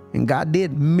 And God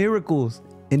did miracles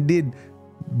and did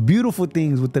beautiful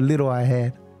things with the little I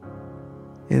had.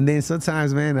 And then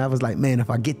sometimes, man, I was like, man, if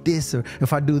I get this or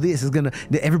if I do this,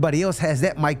 everybody else has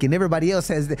that mic and everybody else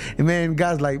has that. And man,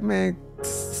 God's like, man,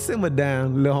 simmer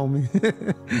down, little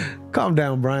homie. Calm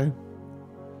down, Bryan.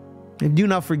 And do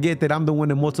not forget that I'm the one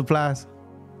that multiplies.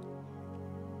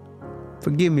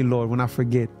 Forgive me, Lord, when I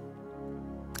forget.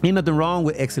 Ain't nothing wrong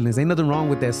with excellence. Ain't nothing wrong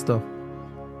with that stuff.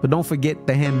 But don't forget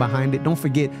the hand behind it. Don't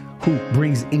forget who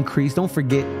brings increase. Don't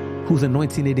forget whose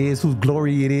anointing it is, whose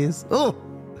glory it is. Oh,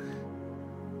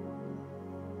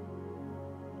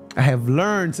 I have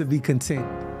learned to be content,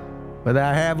 whether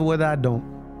I have or whether I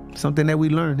don't. Something that we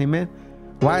learn, amen?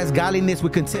 Why is godliness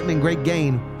with contentment great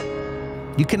gain?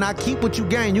 You cannot keep what you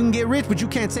gain. You can get rich, but you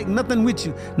can't take nothing with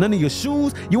you. None of your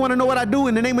shoes. You want to know what I do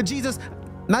in the name of Jesus?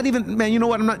 Not even, man, you know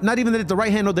what? I'm not even at the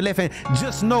right hand or the left hand.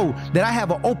 Just know that I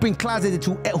have an open closet that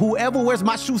whoever wears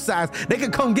my shoe size, they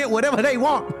can come get whatever they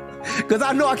want. Because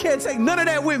I know I can't take none of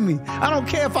that with me. I don't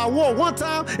care if I wore it one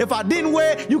time. If I didn't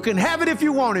wear it, you can have it if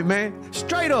you want it, man.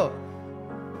 Straight up.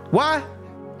 Why?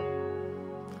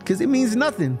 Because it means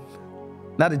nothing.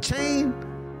 Not a chain,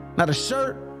 not a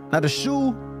shirt, not a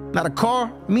shoe, not a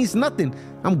car. It means nothing.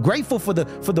 I'm grateful for the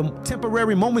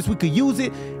temporary moments we could use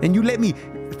it, and you let me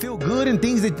feel good and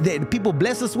things that people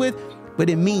bless us with,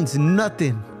 but it means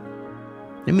nothing.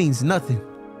 It means nothing.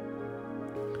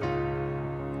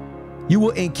 You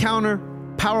will encounter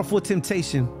powerful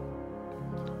temptation.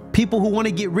 People who want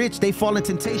to get rich, they fall in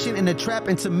temptation and a trap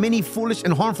into many foolish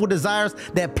and harmful desires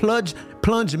that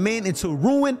plunge men into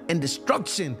ruin and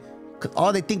destruction, because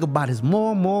all they think about is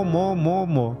more.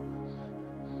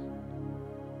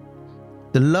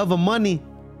 The love of money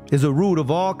is a root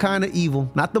of all kind of evil.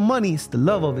 Not the money, it's the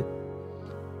love of it.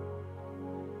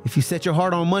 If you set your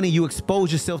heart on money, you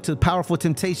expose yourself to powerful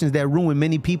temptations that ruin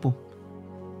many people.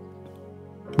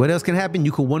 What else can happen?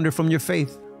 You could wander from your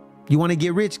faith. You want to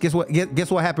get rich? Guess what?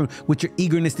 Guess what happened with your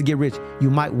eagerness to get rich? You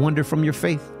might wander from your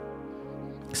faith.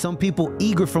 Some people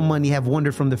eager for money have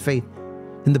wandered from the faith.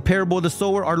 In the parable of the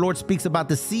sower, our Lord speaks about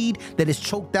the seed that is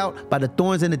choked out by the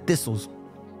thorns and the thistles.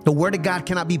 The word of God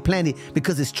cannot be planted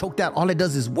because it's choked out. All it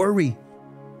does is worry.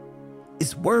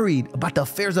 It's worried about the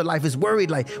affairs of life. It's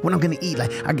worried like what I'm going to eat.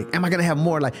 Like, am I going to have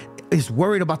more? Like, it's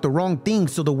worried about the wrong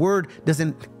things. So the word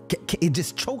it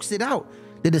just chokes it out.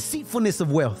 The deceitfulness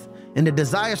of wealth and the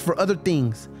desires for other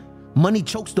things. Money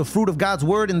chokes the fruit of God's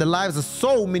word in the lives of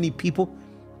so many people,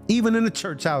 even in the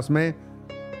church house, man.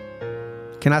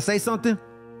 Can I say something?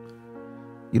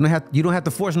 You don't have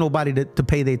to force nobody to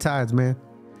pay their tithes, man.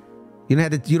 You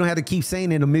don't have to keep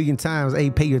saying it a million times,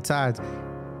 hey, pay your tithes.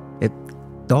 If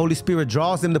the Holy Spirit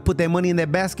draws them to put their money in their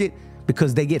basket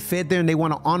because they get fed there and they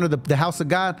want to honor the house of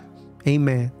God,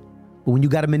 amen. But when you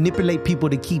got to manipulate people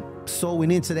to keep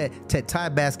sowing into that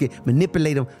tithe basket,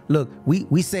 manipulate them. Look,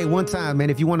 we say one time, man,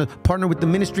 if you want to partner with the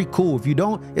ministry, cool. If you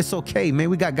don't, it's okay, man.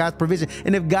 We got God's provision.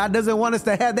 And if God doesn't want us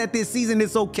to have that this season,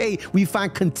 it's okay. We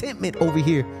find contentment over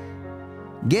here.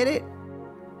 Get it?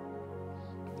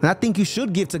 And I think you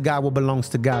should give to God what belongs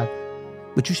to God.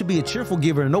 But you should be a cheerful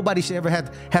giver, and nobody should ever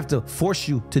have to force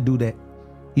you to do that.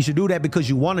 You should do that because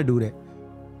you want to do that.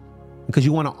 Because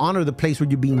you want to honor the place where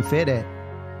you're being fed at.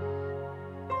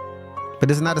 But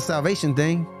it's not a salvation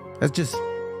thing. That's just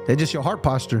your heart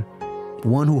posture.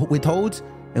 One who withholds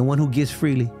and one who gives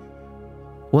freely.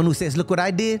 One who says, look what I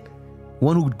did.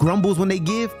 One who grumbles when they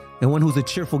give, and one who's a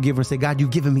cheerful giver and say, God, you've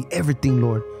given me everything,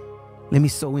 Lord. Let me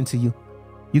sow into you.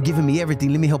 You've given me everything.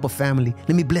 Let me help a family.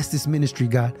 Let me bless this ministry,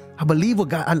 God. I believe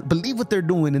what they're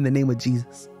doing in the name of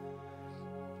Jesus.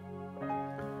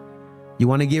 You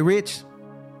want to get rich?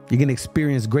 You're going to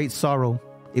experience great sorrow.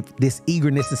 If this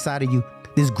eagerness inside of you,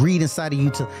 this greed inside of you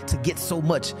to get so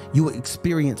much, you will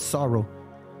experience sorrow.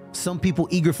 Some people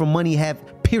eager for money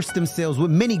have pierced themselves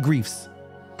with many griefs.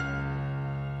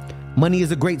 Money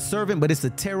is a great servant, but it's a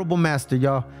terrible master,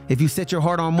 y'all. If you set your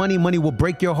heart on money, money will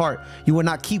break your heart. You will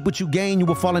not keep what you gain. You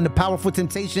will fall into powerful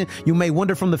temptation. You may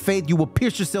wander from the faith. You will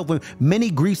pierce yourself with many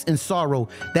griefs and sorrow.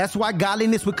 That's why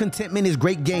godliness with contentment is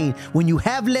great gain. When you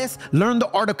have less, learn the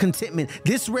art of contentment.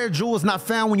 This rare jewel is not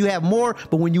found when you have more,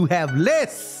 but when you have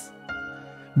less.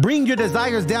 Bring your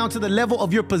desires down to the level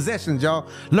of your possessions, y'all.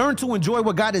 Learn to enjoy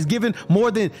what God has given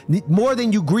more than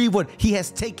you grieve what he has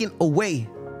taken away.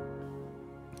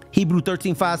 Hebrews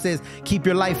 13:5 says, keep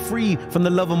your life free from the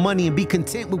love of money and be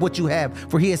content with what you have.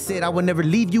 For he has said, I will never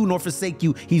leave you nor forsake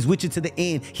you. He's with you to the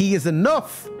end. He is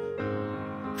enough.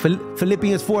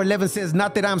 Philippians 4:11 says,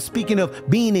 not that I'm speaking of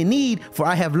being in need, for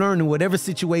I have learned in whatever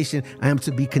situation I am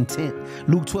to be content.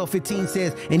 Luke 12:15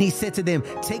 says, and he said to them,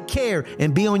 take care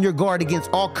and be on your guard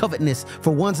against all covetousness, for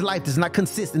one's life does not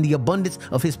consist in the abundance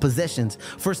of his possessions.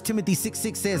 1 Timothy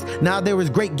 6:6 says, now there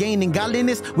is great gain in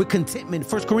godliness with contentment.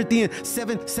 1 Corinthians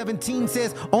 7:17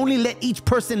 says, only let each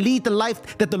person lead the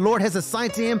life that the Lord has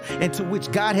assigned to him and to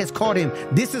which God has called him.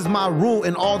 This is my rule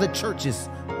in all the churches.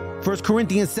 1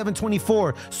 Corinthians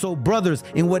 7:24. So brothers,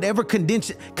 in whatever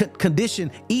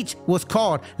condition each was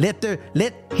called, let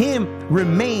him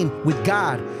remain with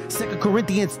God. 2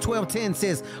 Corinthians 12:10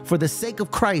 says, for the sake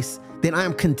of Christ, then I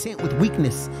am content with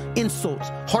weakness, insults,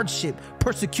 hardship,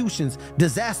 persecutions,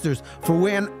 disasters. For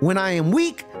when I am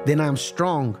weak, then I am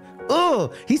strong.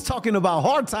 Oh, he's talking about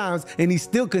hard times and he's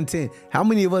still content. How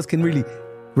many of us can really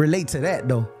relate to that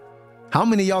though? How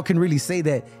many of y'all can really say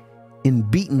that in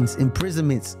beatings,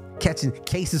 imprisonments, catching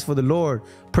cases for the Lord,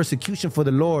 persecution for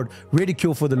the Lord,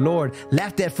 ridicule for the Lord,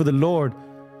 laughed at for the Lord,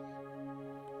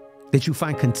 that you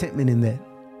find contentment in that?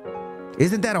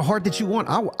 Isn't that a heart that you want?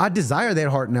 I desire that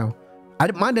heart now. I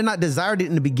might have not desired it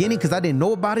in the beginning because I didn't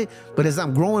know about it, but as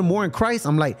I'm growing more in Christ,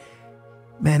 I'm like,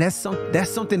 man, that's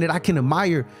something that I can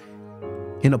admire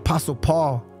in Apostle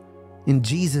Paul, in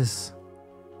Jesus,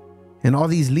 and all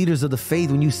these leaders of the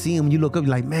faith. When you see them, you look up, you're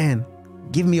like, man,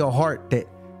 give me a heart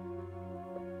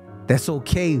that's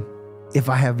okay if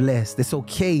I have less. That's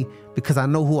okay because I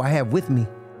know who I have with me.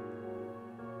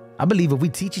 I believe if we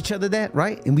teach each other that,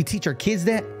 right? And we teach our kids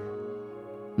that,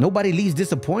 nobody leaves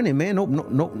disappointed, man.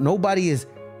 Nobody is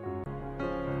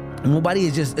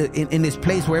just in this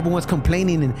place where everyone's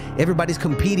complaining and everybody's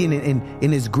competing and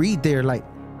there's greed there. Like,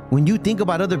 when you think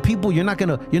about other people, you're not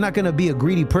gonna be a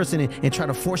greedy person and try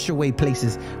to force your way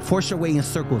places, force your way in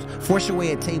circles, force your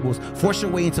way at tables, force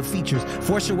your way into features,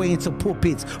 force your way into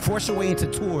pulpits, force your way into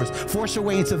tours, force your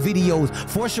way into videos,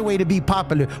 force your way to be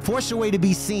popular, force your way to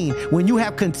be seen. When you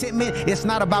have contentment, it's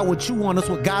not about what you want, it's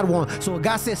what God wants. So if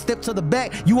God says step to the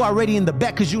back, you are already in the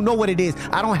back because you know what it is.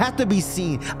 I don't have to be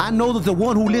seen. I know that the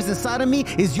one who lives inside of me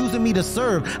is using me to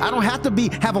serve. I don't have to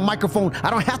have a microphone. I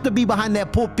don't have to be behind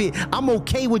that pulpit. I'm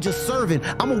okay with just serving.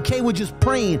 I'm okay with just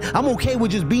praying. I'm okay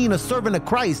with just being a servant of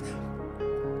Christ.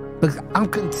 But I'm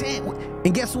content.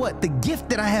 And guess what? The gift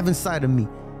that I have inside of me,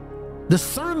 the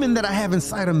sermon that I have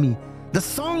inside of me, the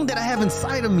song that I have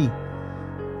inside of me,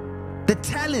 the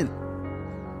talent,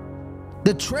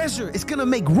 the treasure, it's going to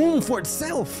make room for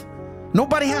itself.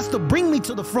 Nobody has to bring me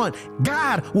to the front.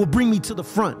 God will bring me to the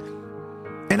front.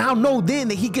 And I'll know then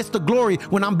that he gets the glory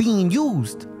when I'm being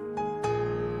used.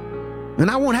 And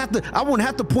I won't have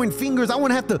to point fingers. I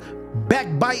won't have to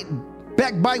backbite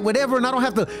whatever. And I don't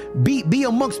have to be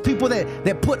amongst people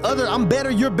that put I'm better,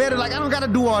 you're better. Like, I don't got to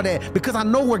do all that because I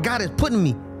know where God is putting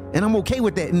me and I'm okay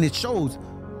with that. And it shows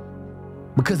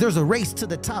because there's a race to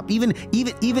the top. Even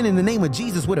in the name of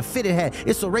Jesus with a fitted hat,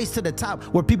 it's a race to the top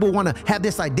where people want to have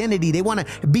this identity. They want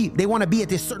to be at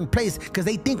this certain place because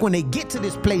they think when they get to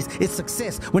this place, it's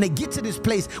success. When they get to this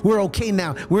place, we're okay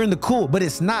now. We're in the cool, but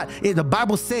it's not. The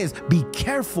Bible says, be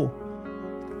careful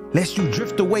lest you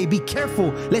drift away. Be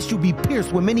careful lest you be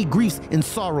pierced with many griefs and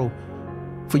sorrow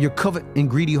for your covet and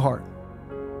greedy heart.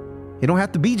 It don't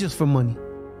have to be just for money.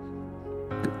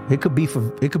 It could be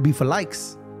for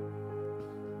likes.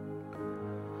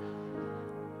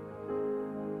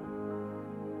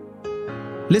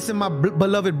 Listen, my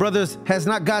beloved brothers, has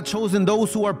not God chosen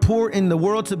those who are poor in the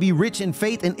world to be rich in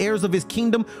faith and heirs of his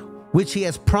kingdom, which he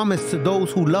has promised to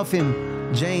those who love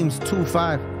him? James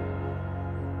 2:5.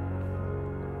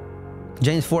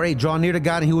 James 4:8, draw near to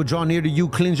God and he will draw near to you.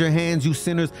 Cleanse your hands, you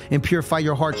sinners, and purify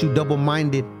your hearts, you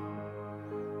double-minded.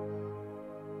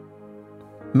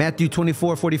 Matthew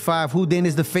 24:45, who then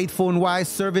is the faithful and wise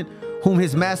servant whom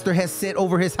his master has set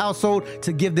over his household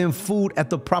to give them food at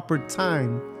the proper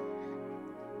time?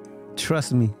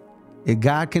 Trust me, if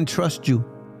God can trust you,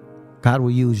 God will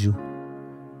use you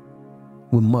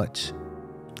with much.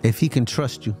 If he can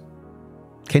trust you,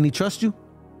 can he trust you?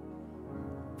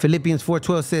 Philippians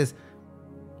 4:12 says,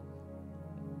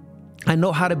 I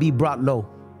know how to be brought low,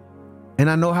 and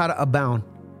I know how to abound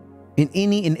in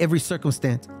any and every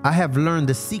circumstance. I have learned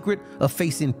the secret of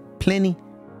facing plenty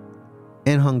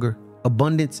and hunger,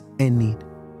 abundance and need.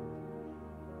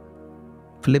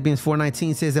 Philippians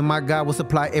 4:19 says, and my God will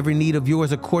supply every need of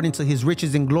yours according to his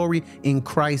riches and glory in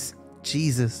Christ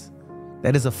Jesus.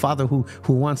 That is a Father who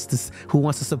wants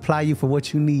to supply you for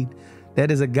what you need. That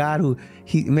is a God who,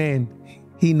 he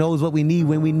knows what we need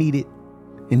when we need it.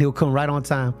 And he'll come right on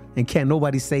time. And can't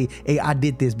nobody say, hey, I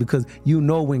did this, because you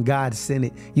know when God sent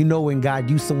it. You know when God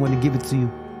used someone to give it to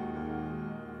you.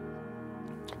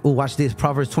 Oh, watch this.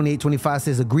 Proverbs 28:25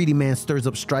 says, a greedy man stirs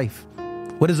up strife.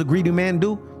 What does a greedy man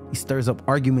do? He stirs up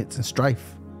arguments and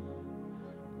strife.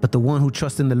 But the one who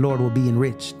trusts in the Lord will be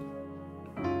enriched.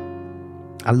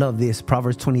 I love this.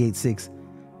 Proverbs 28:6.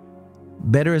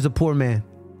 Better is a poor man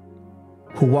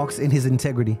who walks in his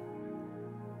integrity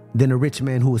than a rich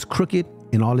man who is crooked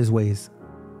in all his ways.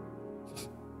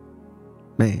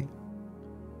 Man.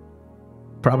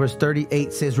 Proverbs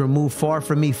 38 says, remove far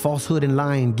from me falsehood and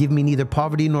lying. Give me neither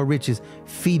poverty nor riches.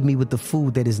 Feed me with the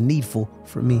food that is needful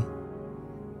for me.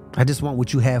 I just want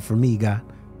what you have for me, God.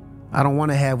 I don't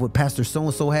want to have what Pastor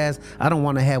so-and-so has. I don't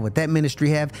want to have what that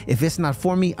ministry have. If it's not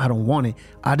for me, I don't want it.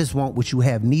 I just want what you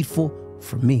have needful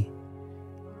for me.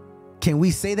 Can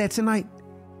we say that tonight?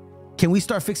 Can we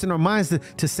start fixing our minds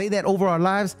to say that over our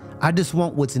lives? I just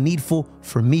want what's needful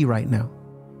for me right now.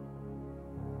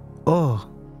 Oh,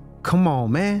 come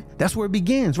on, man. That's where it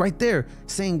begins, right there.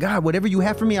 Saying, God, whatever you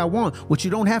have for me, I want. What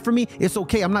you don't have for me, it's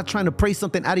okay. I'm not trying to pray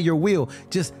something out of your will.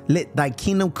 Just let thy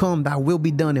kingdom come, thy will be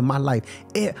done in my life.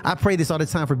 I pray this all the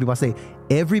time for people. I say,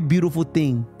 every beautiful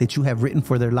thing that you have written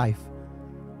for their life,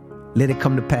 let it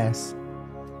come to pass.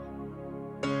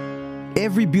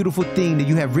 Every beautiful thing that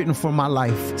you have written for my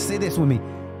life, say this with me,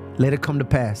 let it come to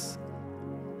pass.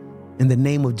 In the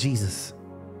name of Jesus.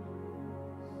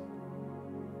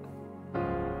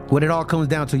 What it all comes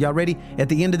down to, y'all ready? At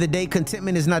the end of the day,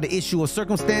 contentment is not an issue of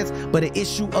circumstance, but an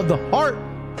issue of the heart.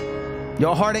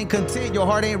 Your heart ain't content, your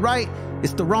heart ain't right.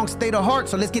 It's the wrong state of heart,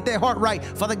 so let's get that heart right.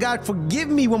 Father God, forgive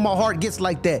me when my heart gets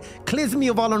like that. Cleanse me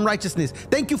of all unrighteousness.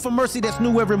 Thank you for mercy that's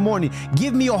new every morning.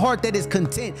 Give me a heart that is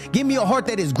content. Give me a heart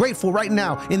that is grateful right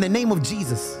now in the name of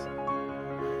Jesus.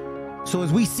 So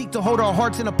as we seek to hold our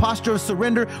hearts in a posture of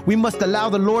surrender, we must allow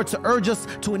the Lord to urge us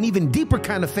to an even deeper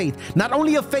kind of faith. Not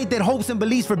only a faith that hopes and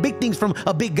believes for big things from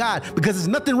a big God, because there's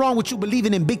nothing wrong with you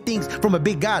believing in big things from a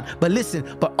big God. But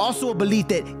listen, but also a belief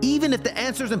that even if the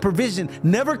answers and provision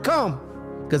never come,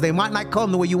 because they might not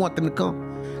come the way you want them to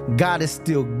come, God is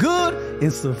still good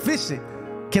and sufficient.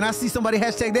 Can I see somebody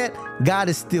hashtag that? God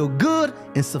is still good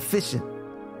and sufficient.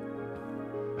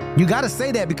 You got to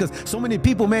say that, because so many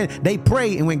people, man, they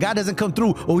pray, and when God doesn't come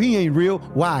through, oh, he ain't real.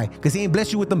 Why? Because he ain't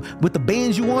bless you with the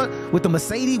Benz you want, with the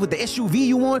Mercedes, with the SUV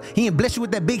you want. He ain't bless you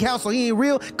with that big house, so he ain't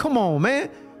real. Come on, man.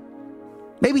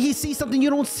 Maybe he sees something you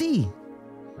don't see.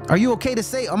 Are you okay to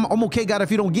say, I'm okay, God,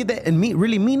 if you don't get that and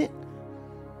really mean it?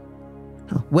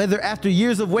 Whether after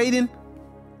years of waiting,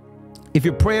 if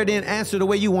your prayer didn't answer the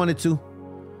way you wanted to,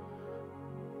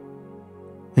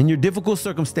 in your difficult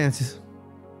circumstances,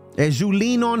 as you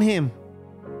lean on him,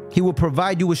 he will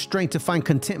provide you with strength to find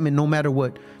contentment no matter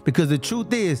what. Because the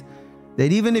truth is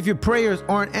that even if your prayers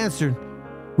aren't answered,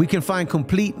 we can find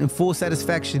complete and full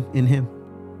satisfaction in him.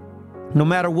 No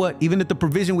matter what, even if the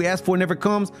provision we ask for never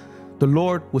comes, the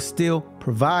Lord will still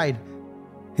provide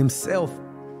himself.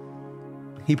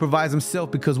 He provides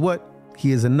himself because what?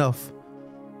 He is enough.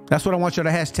 That's what I want you to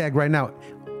hashtag right now.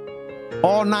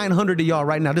 All 900 of y'all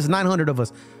right now. There's 900 of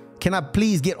us. Can I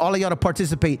please get all of y'all to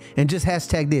participate and just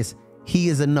hashtag this? He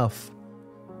is enough.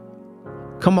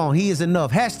 Come on, he is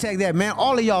enough. Hashtag that, man.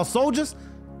 All of y'all soldiers,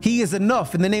 he is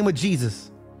enough in the name of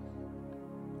Jesus.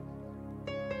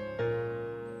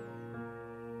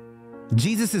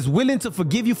 Jesus is willing to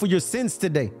forgive you for your sins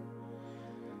today.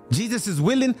 Jesus is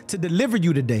willing to deliver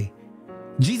you today.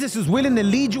 Jesus is willing to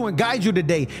lead you and guide you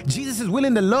today. Jesus is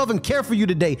willing to love and care for you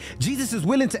today. Jesus is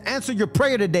willing to answer your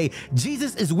prayer today.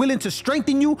 Jesus is willing to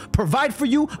strengthen you, provide for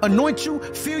you, anoint you,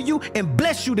 fill you, and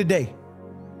bless you today.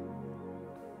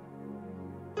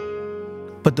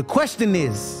 But the question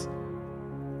is,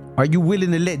 are you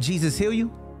willing to let Jesus heal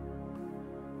you?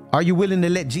 Are you willing to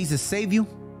let Jesus save you?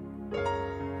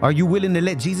 Are you willing to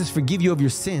let Jesus forgive you of your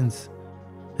sins?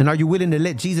 And are you willing to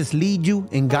let Jesus lead you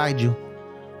and guide you?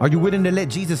 Are you willing to let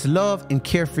Jesus love and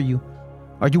care for you?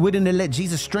 Are you willing to let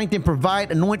Jesus strengthen,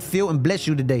 provide, anoint, fill, and bless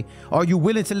you today? Are you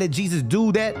willing to let Jesus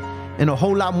do that and a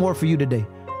whole lot more for you today?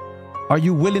 Are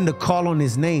you willing to call on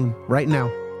his name right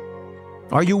now?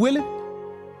 Are you willing?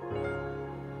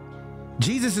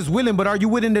 Jesus is willing, but are you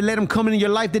willing to let him come into your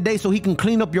life today so he can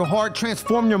clean up your heart,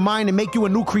 transform your mind, and make you a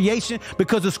new creation?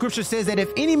 Because the scripture says that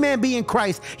if any man be in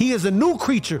Christ, he is a new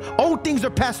creature. Old things are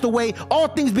passed away, all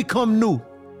things become new.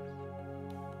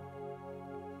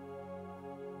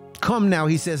 Come now,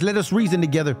 he says, let us reason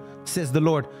together, says the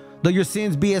Lord. Though your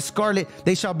sins be as scarlet,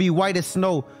 they shall be white as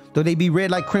snow. Though they be red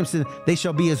like crimson, they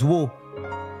shall be as wool.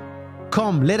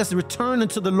 Come, let us return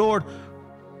unto the Lord,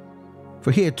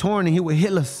 for he had torn and he will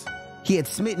heal us. He had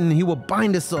smitten and he will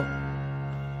bind us up.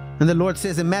 And the Lord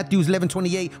says in Matthew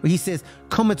 11:28, where he says,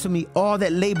 come unto me, all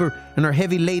that labor and are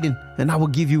heavy laden, and I will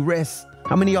give you rest.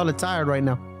 How many of y'all are tired right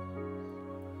now?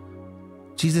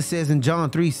 Jesus says in John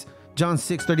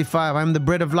 6:35, I am the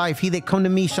bread of life. He that come to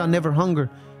me shall never hunger,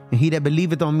 and he that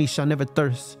believeth on me shall never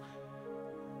thirst.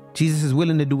 Jesus is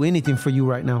willing to do anything for you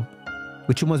right now,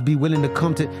 but you must be willing to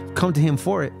come to him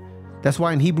for it. That's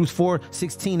why in Hebrews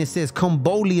 4:16 it says, come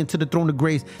boldly into the throne of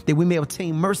grace, that we may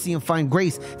obtain mercy and find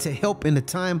grace to help in the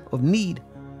time of need.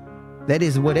 That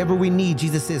is, whatever we need,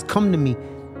 Jesus says, come to me,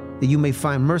 that you may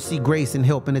find mercy, grace, and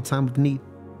help in the time of need.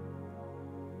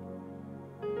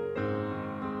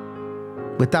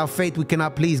 Without faith, we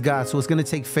cannot please God, so it's going to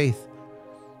take faith.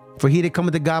 For he that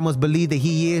cometh to God must believe that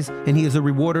he is, and he is a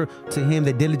rewarder to him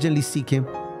that diligently seek him.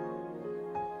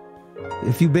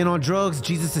 If you've been on drugs,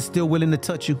 Jesus is still willing to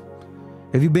touch you.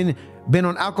 If you've been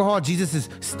on alcohol, Jesus is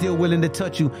still willing to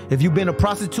touch you. If you've been a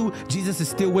prostitute, Jesus is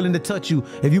still willing to touch you.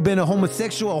 If you've been a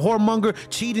homosexual, a whoremonger,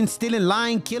 cheating, stealing,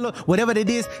 lying, killer, whatever it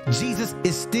is, Jesus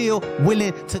is still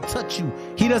willing to touch you.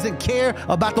 He doesn't care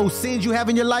about those sins you have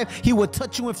in your life. He will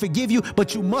touch you and forgive you,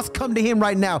 but you must come to him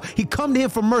right now. He come to him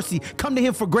for mercy. Come to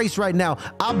him for grace right now.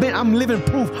 I'm living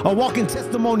proof, a walking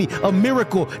testimony, a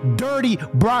miracle. Dirty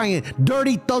Bryann,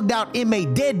 dirty, thugged out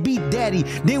inmate, deadbeat daddy.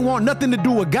 Didn't want nothing to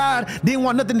do with God. Didn't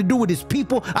want nothing to do with his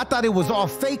people. I thought it was all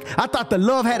fake. I thought the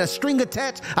love had a string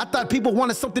attached. I thought people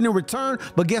wanted something in return.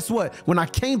 But guess what? When I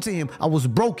came to him, I was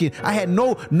broken. I had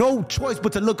no choice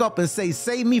but to look up and say,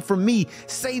 save me from me.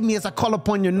 Save me as I call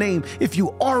upon your name. If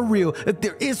you are real, if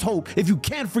there is hope, if you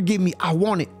can forgive me, I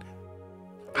want it.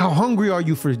 How hungry are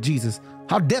you for Jesus?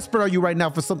 How desperate are you right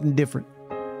now for something different?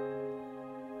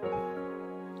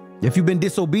 If you've been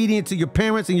disobedient to your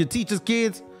parents and your teachers'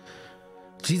 kids,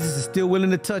 Jesus is still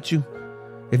willing to touch you.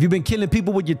 If you've been killing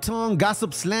people with your tongue,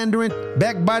 gossip, slandering,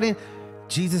 backbiting,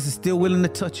 Jesus is still willing to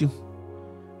touch you.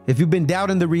 If you've been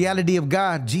doubting the reality of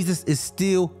God, Jesus is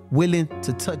still willing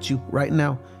to touch you right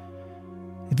now.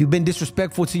 If you've been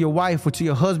disrespectful to your wife or to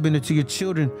your husband or to your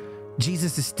children,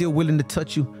 Jesus is still willing to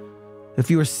touch you. If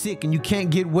you are sick and you can't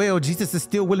get well, Jesus is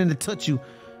still willing to touch you.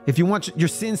 If you want your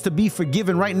sins to be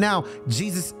forgiven right now,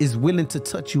 Jesus is willing to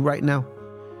touch you right now.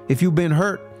 If you've been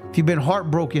hurt, if you've been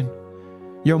heartbroken,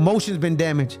 your emotions been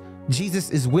damaged,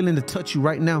 Jesus is willing to touch you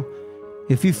right now.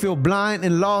 If you feel blind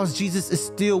and lost, Jesus is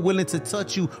still willing to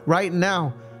touch you right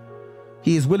now.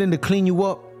 He is willing to clean you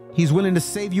up. He's willing to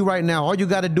save you right now. All you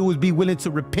got to do is be willing to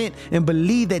repent and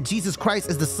believe that Jesus Christ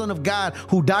is the Son of God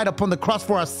who died upon the cross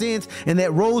for our sins and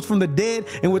that rose from the dead,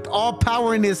 and with all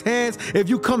power in his hands, if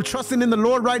you come trusting in the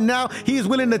Lord right now, he is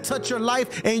willing to touch your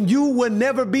life and you will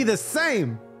never be the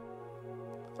same.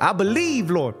 I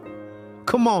believe, Lord.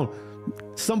 Come on.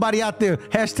 Somebody out there,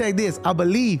 hashtag this, I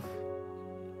believe.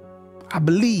 I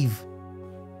believe.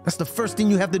 That's the first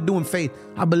thing you have to do in faith.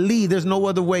 I believe there's no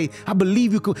other way. I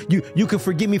believe you can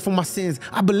forgive me for my sins.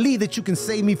 I believe that you can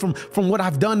save me from what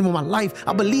I've done in my life.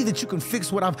 I believe that you can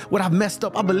fix what I've messed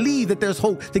up. I believe that there's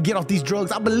hope to get off these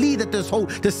drugs. I believe that there's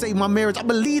hope to save my marriage. I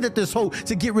believe that there's hope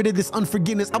to get rid of this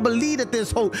unforgiveness. I believe that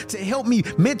there's hope to help me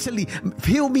mentally,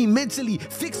 heal me mentally,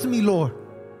 fix me, Lord.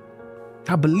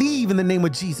 I believe in the name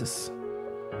of Jesus.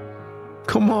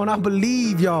 Come on, I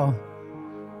believe, y'all.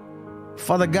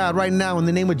 Father God, right now, in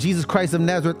the name of Jesus Christ of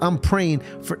Nazareth, I'm praying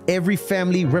for every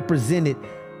family represented.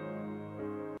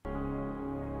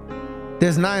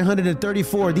 There's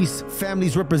 934 of these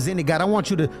families represented. God, I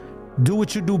want you to do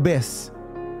what you do best.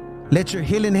 Let your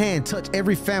healing hand touch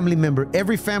every family member,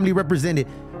 every family represented.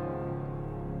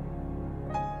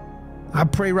 I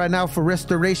pray right now for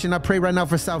restoration. I pray right now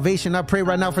for salvation. I pray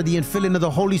right now for the infilling of the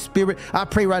Holy Spirit. I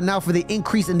pray right now for the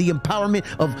increase in the empowerment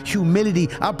of humility.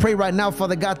 I pray right now,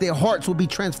 Father God, their hearts will be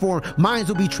transformed. Minds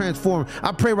will be transformed.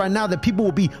 I pray right now that people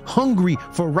will be hungry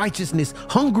for righteousness,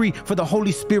 hungry for the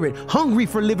Holy Spirit, hungry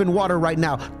for living water right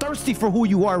now, thirsty for who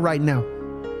you are right now.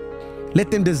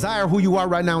 Let them desire who you are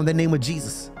right now in the name of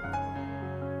Jesus.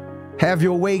 Have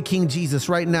your way, King Jesus,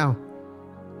 right now.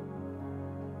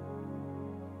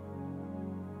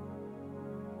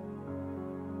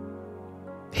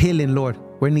 Healing, Lord,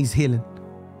 where needs healing.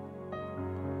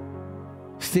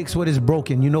 Fix what is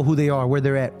broken. You know who they are, where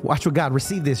they're at. Watch what God.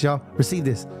 Receive this, y'all. Receive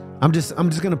this. I'm just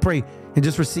going to pray and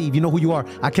just receive. You know who you are.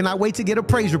 I cannot wait to get a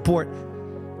praise report.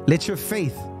 Let your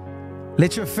faith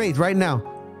right now.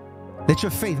 Let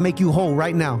your faith make you whole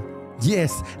right now.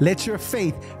 Yes, let your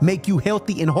faith make you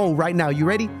healthy and whole right now. You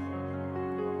ready?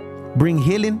 Bring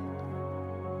healing.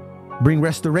 Bring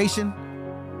restoration.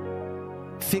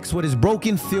 Fix what is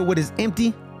broken. Fill what is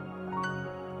empty.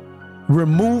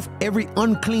 Remove every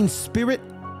unclean spirit.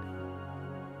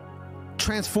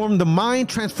 Transform the mind.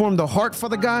 Transform the heart,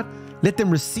 Father God. Let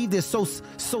them receive this so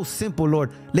simple,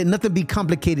 Lord. Let nothing be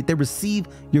complicated. They receive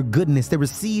your goodness. They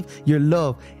receive your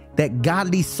love. That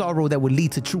godly sorrow that will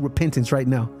lead to true repentance right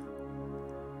now.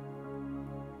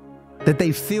 That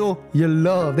they feel your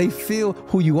love. They feel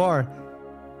who you are.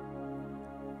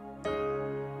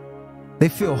 They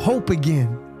feel hope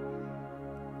again.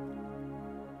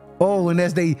 Oh, and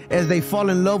as they fall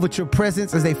in love with your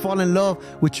presence, as they fall in love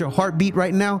with your heartbeat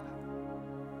right now,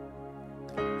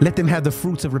 let them have the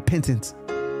fruits of repentance.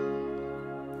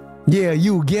 Yeah,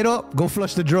 you get up, go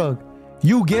flush the drug.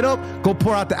 You get up, go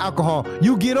pour out the alcohol.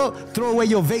 You get up, throw away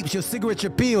your vapes, your cigarettes,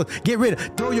 your pills. Get rid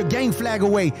of, throw your gang flag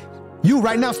away. You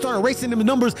right now start erasing the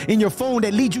numbers in your phone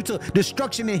that lead you to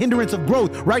destruction and hindrance of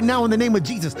growth. Right now in the name of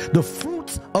Jesus, the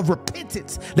fruits of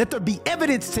repentance. Let there be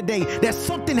evidence today that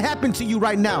something happened to you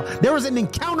right now. There is an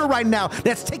encounter right now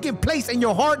that's taking place in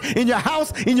your heart, in your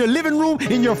house, in your living room,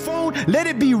 in your phone. Let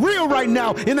it be real right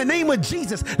now in the name of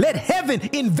Jesus. Let heaven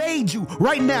invade you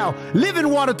right now. Living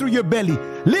water through your belly.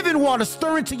 Living water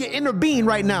stir into your inner being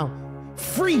right now.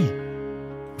 Free.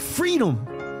 Freedom.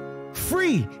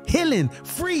 Free healing,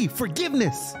 free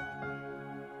forgiveness.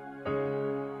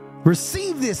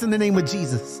 Receive this in the name of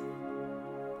Jesus.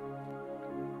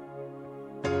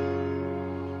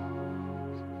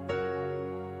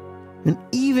 And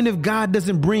even if God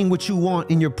doesn't bring what you want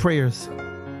in your prayers,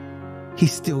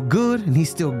 He's still good and He's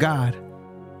still God.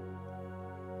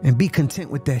 And be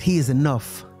content with that. He is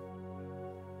enough.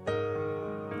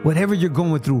 Whatever you're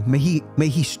going through, may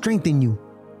He strengthen you.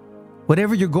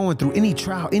 Whatever you're going through, any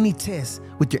trial, any test,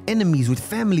 with your enemies, with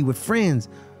family, with friends,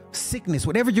 sickness,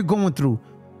 whatever you're going through,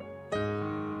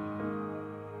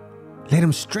 let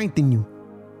Him strengthen you.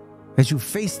 As you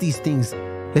face these things,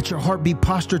 let your heart be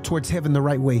postured towards heaven the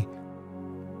right way.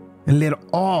 And let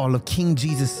all of King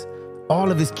Jesus,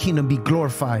 all of His kingdom be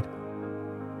glorified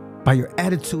by your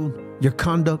attitude, your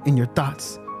conduct, and your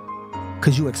thoughts.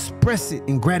 Because you express it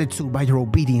in gratitude by your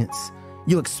obedience.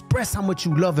 You express how much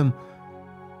you love Him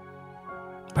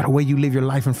by the way you live your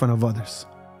life in front of others.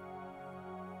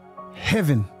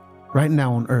 Heaven right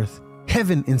now on earth.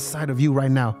 Heaven inside of you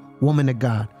right now. Woman of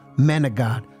God, man of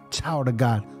God, child of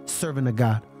God, servant of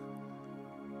God.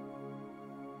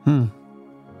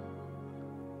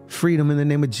 Freedom in the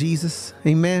name of Jesus.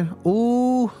 Amen.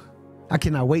 Ooh, I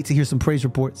cannot wait to hear some praise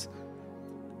reports.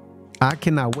 I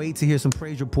cannot wait to hear some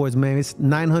praise reports, man. It's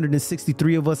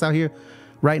 963 of us out here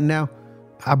right now.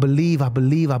 I believe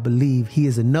He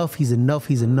is enough. He's enough.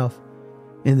 He's enough.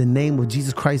 In the name of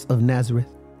Jesus Christ of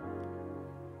Nazareth.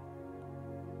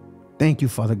 Thank you,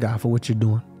 Father God, for what you're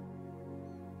doing.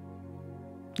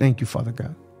 Thank you, Father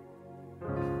God.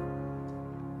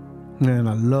 Man,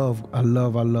 I love.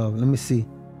 Let me see.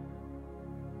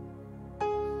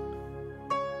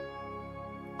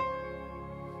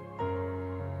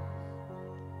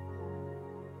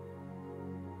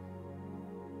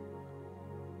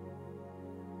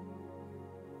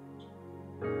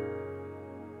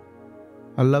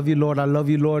 I love you, Lord. I love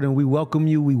you, Lord. And we welcome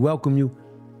you. We welcome you.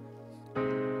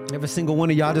 Every single one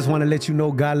of y'all, I just want to let you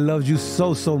know God loves you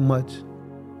so, so much.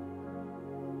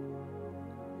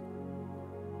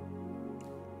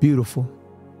 Beautiful.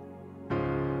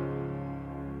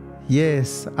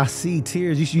 Yes, I see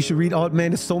tears. You should read all,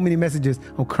 man, there's so many messages.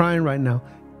 I'm crying right now.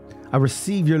 I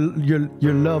receive your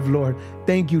love, Lord.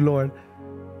 Thank you, Lord.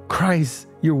 Christ,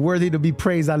 you're worthy to be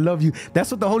praised. I love you. That's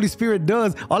what the Holy Spirit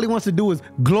does. All He wants to do is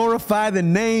glorify the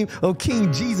name of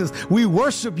King Jesus. We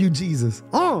worship you, Jesus.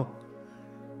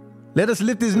 Let us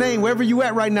lift His name wherever you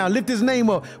at right now. Lift His name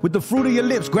up with the fruit of your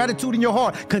lips, gratitude in your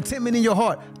heart, contentment in your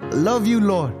heart. I love you,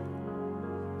 Lord.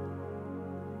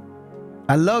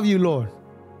 I love you, Lord.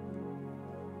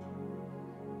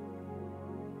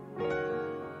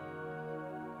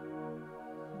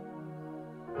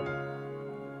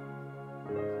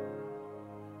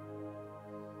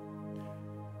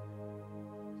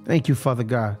 Thank you, Father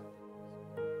God.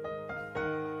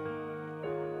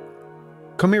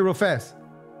 Come here real fast.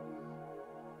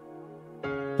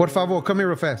 Por favor, come here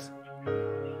real fast.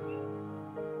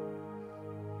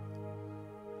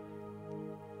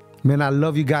 Man, I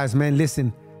love you guys, man.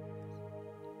 Listen,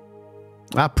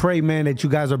 I pray, man, that you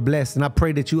guys are blessed, and I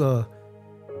pray that you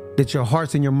that your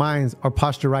hearts and your minds are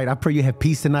postured right. I pray you have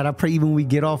peace tonight. I pray even when we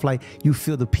get off, like, you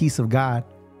feel the peace of God.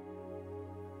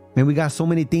 Man, we got so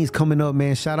many things coming up,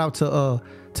 man. Shout out to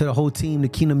the whole team, the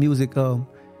Kingdom Music.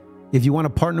 If you want to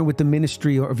partner with the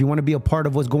ministry, or if you want to be a part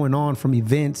of what's going on, from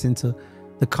events into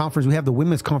the conference, we have the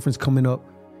women's conference coming up.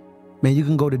 Man, you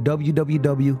can go to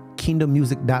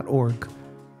www.kingdommusic.org.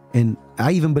 And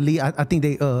I even believe, I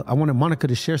think I wanted Monica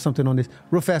to share something on this.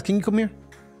 Real fast, can you come here?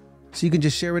 So you can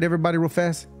just share with everybody real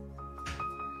fast.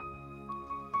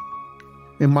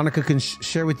 And Monica can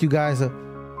share with you guys the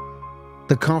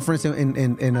conference and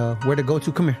where to go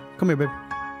to. Come here, baby.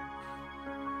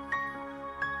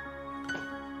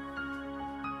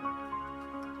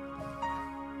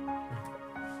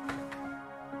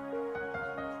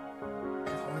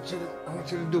 I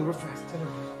want you to do it real fast. Tell her.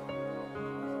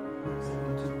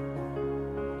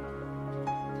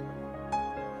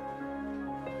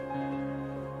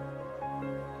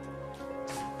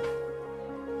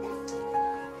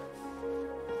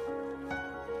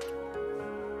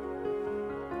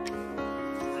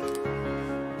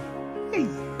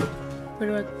 What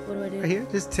do I do? Right here.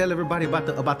 Just tell everybody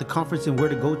about the conference and where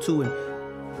to go to. And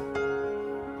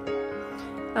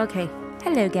okay.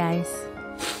 Hello, guys.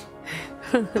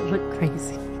 Look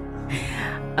crazy.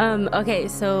 Okay,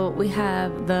 so we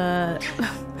have the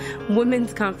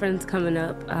women's conference coming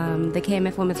up. The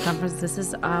KMF Women's Conference. This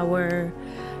is our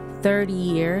third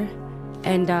year,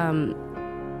 and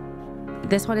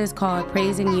this one is called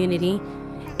Praise and Unity,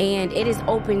 and it is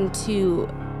open to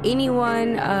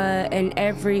anyone and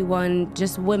everyone,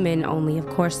 just women only, of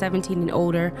course, 17 and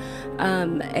older.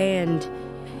 And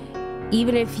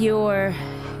even if you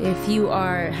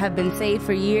have been saved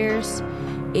for years,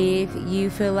 if you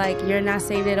feel like you're not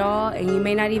saved at all and you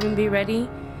may not even be ready,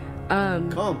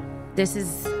 come. This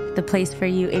is the place for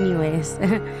you anyways.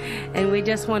 And we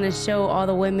just want to show all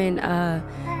the women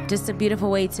just a beautiful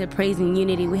way to praise in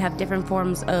unity. We have different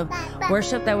forms of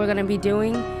worship that we're going to be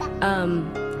doing.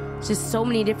 Just so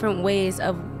many different ways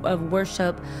of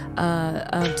worship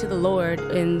to the Lord,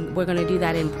 and we're going to do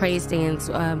that in praise dance,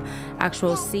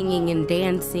 actual singing and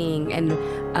dancing, and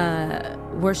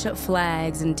worship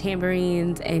flags and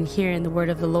tambourines, and hearing the word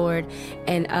of the Lord,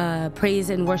 and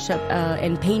praise and worship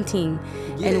and painting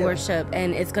and worship.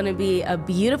 And it's going to be a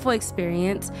beautiful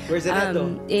experience. Where's it at,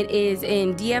 though? It is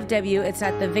in DFW. It's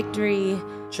at the Victory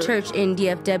Church in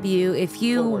DFW. If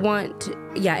you want,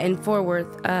 in Fort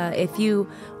Worth. If you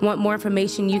want more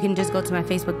information, you can just go to my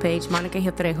Facebook page, Monica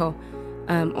TREJO,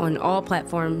 on all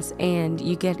platforms, and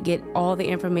you get all the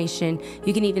information.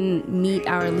 You can even meet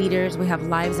our leaders. We have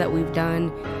lives that we've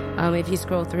done. If you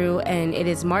scroll through, and it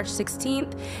is March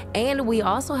 16th, and we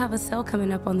also have a sale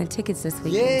coming up on the tickets this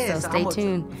weekend. Yes, so stay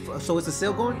tuned. So it's a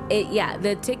sale going?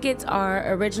 The tickets are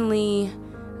originally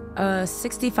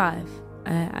 $65.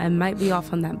 I might be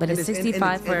off on that, but it's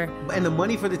 $65 for. And the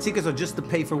money for the tickets are just to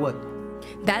pay for what?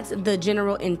 That's the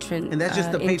general entrance. And that's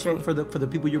just to pay for the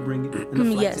people you're bringing. And the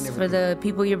flights yes, for the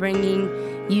people you're bringing.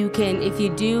 You can, if you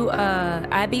do,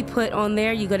 Abby put on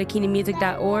there. You go to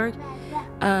kingdommusic.org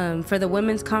for the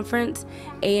women's conference,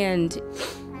 and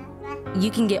you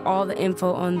can get all the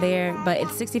info on there. But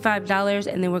it's $65,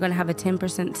 and then we're gonna have a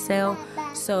 10% sale.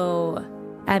 So,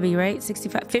 Abby, right?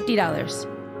 $50.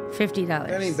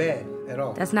 That ain't bad at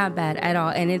all. That's not bad at all.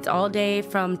 And it's all day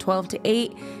from 12 to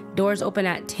 8. Doors open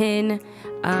at 10.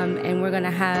 And we're going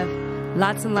to have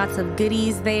lots and lots of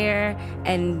goodies there,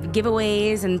 and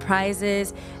giveaways and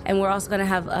prizes. And we're also going to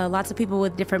have lots of people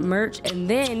with different merch, and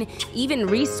then even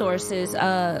resources.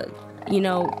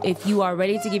 If you are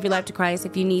ready to give your life to Christ,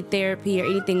 if you need therapy or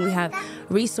anything, we have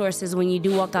resources. When you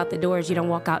do walk out the doors, you don't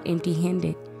walk out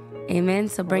empty-handed. Amen.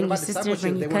 So bring your sisters,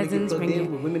 bring your cousins, bring your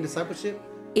women discipleship.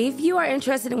 If you are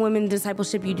interested in women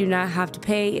discipleship, you do not have to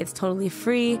pay. It's totally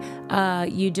free.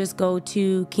 You just go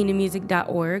to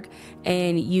kingdommusic.org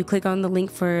and you click on the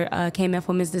link for KMF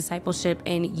Women's Discipleship,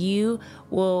 and you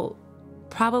will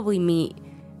probably meet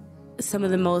some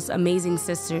of the most amazing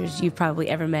sisters you've probably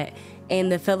ever met. And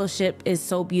the fellowship is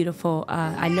so beautiful.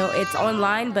 I know it's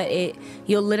online, but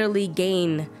you'll literally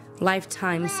gain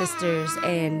lifetime sisters,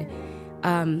 and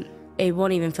it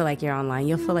won't even feel like you're online.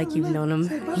 You'll feel like you've known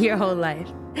them your whole life.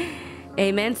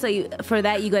 Amen. So for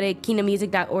that, you go to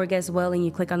kingdommusic.org as well, and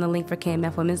you click on the link for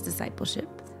KMF Women's Discipleship.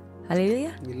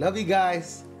 Hallelujah. We love you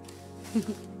guys. Love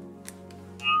you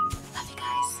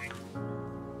guys.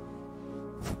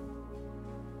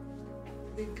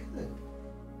 Good.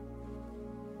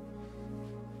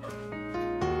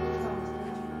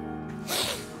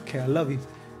 Okay, I love you.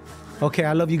 Okay,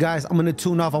 I love you guys. I'm gonna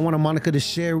tune off. I want Monica to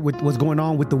share what's going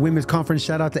on with the women's conference.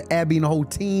 Shout out to Abby and the whole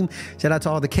team. Shout out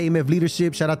to all the KMF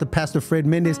leadership. Shout out to Pastor Fred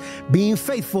Mendes. Being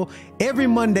faithful. Every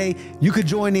Monday, you could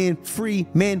join in free,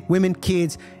 men, women,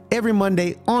 kids. Every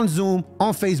Monday on Zoom,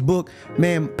 on Facebook.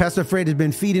 Man, Pastor Fred has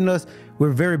been feeding us.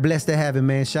 We're very blessed to have him,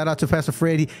 man. Shout out to Pastor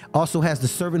Fred. He also has the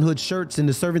servanthood shirts and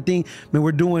the servant thing. Man,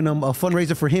 we're doing a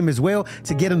fundraiser for him as well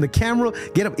to get him the camera.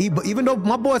 Get him, even though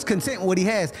my boy's content with what he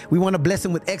has, we want to bless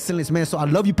him with excellence, man. So I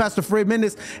love you, Pastor Fred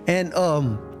Mendes. And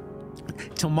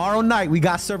tomorrow night we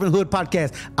got Servanthood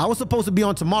podcast. I was supposed to be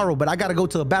on tomorrow, but I got to go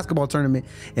to a basketball tournament.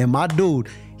 And my dude,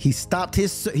 he stopped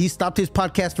his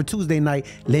podcast for Tuesday night.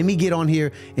 Let me get on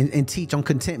here and teach on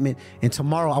contentment. And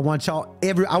tomorrow I want all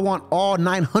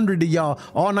 900 of y'all,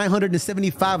 all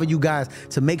 975 of you guys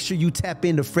to make sure you tap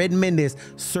into Fred Mendes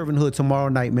Servanthood tomorrow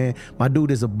night, man. My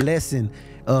dude is a blessing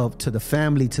to the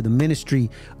family, to the ministry.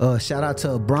 Shout out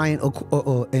to Bryann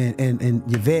and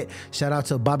Yvette. Shout out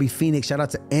to Bobby Phoenix. Shout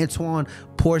out to Antoine,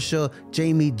 Portia,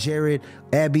 Jamie, Jared,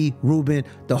 Abby, Ruben,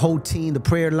 the whole team, the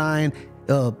prayer line.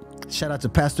 Shout out to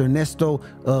Pastor Ernesto.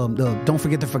 Don't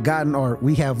forget the forgotten, or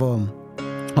we have a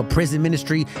prison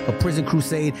ministry, a prison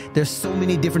crusade. There's so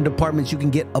many different departments you can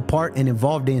get a part and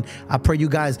involved in. I pray you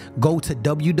guys go to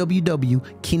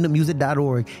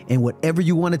www.kingdommusic.org, and whatever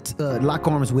you want to lock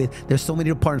arms with, there's so many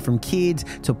departments, from kids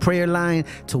to prayer line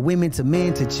to women to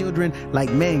men to children. Like,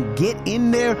 man, get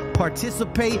in there,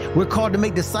 participate. We're called to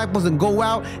make disciples and go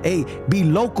out. Hey, be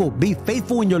local, be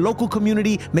faithful in your local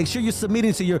community. Make sure you're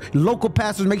submitting to your local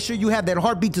pastors. Make sure you have that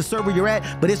heartbeat to serve where you're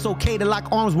at. But it's okay to lock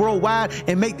arms worldwide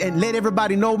and let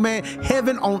everybody know, man,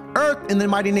 heaven on earth in the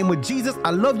mighty name of Jesus. I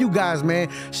love you guys, man.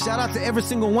 Shout out to every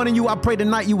single one of you. I pray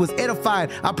tonight you was edified.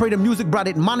 I pray the music brought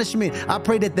admonishment. I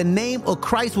pray that the name of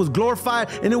Christ was glorified,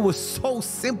 and it was so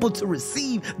simple to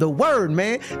receive the word,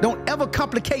 man. Don't ever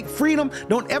complicate freedom.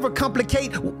 Don't ever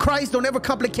complicate Christ. Don't ever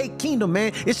complicate kingdom,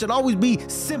 man. It should always be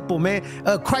simple, man.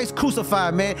 Christ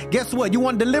crucified, man. Guess what? You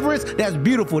want deliverance? That's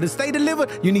beautiful. To stay delivered,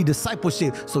 you need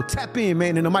discipleship. So tap in,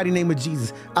 man, in the mighty name of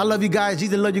Jesus. I love you guys.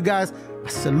 Jesus love you guys. I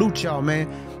salute y'all, man.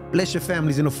 Bless your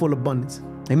families in a full abundance.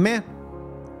 Amen.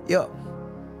 Yup.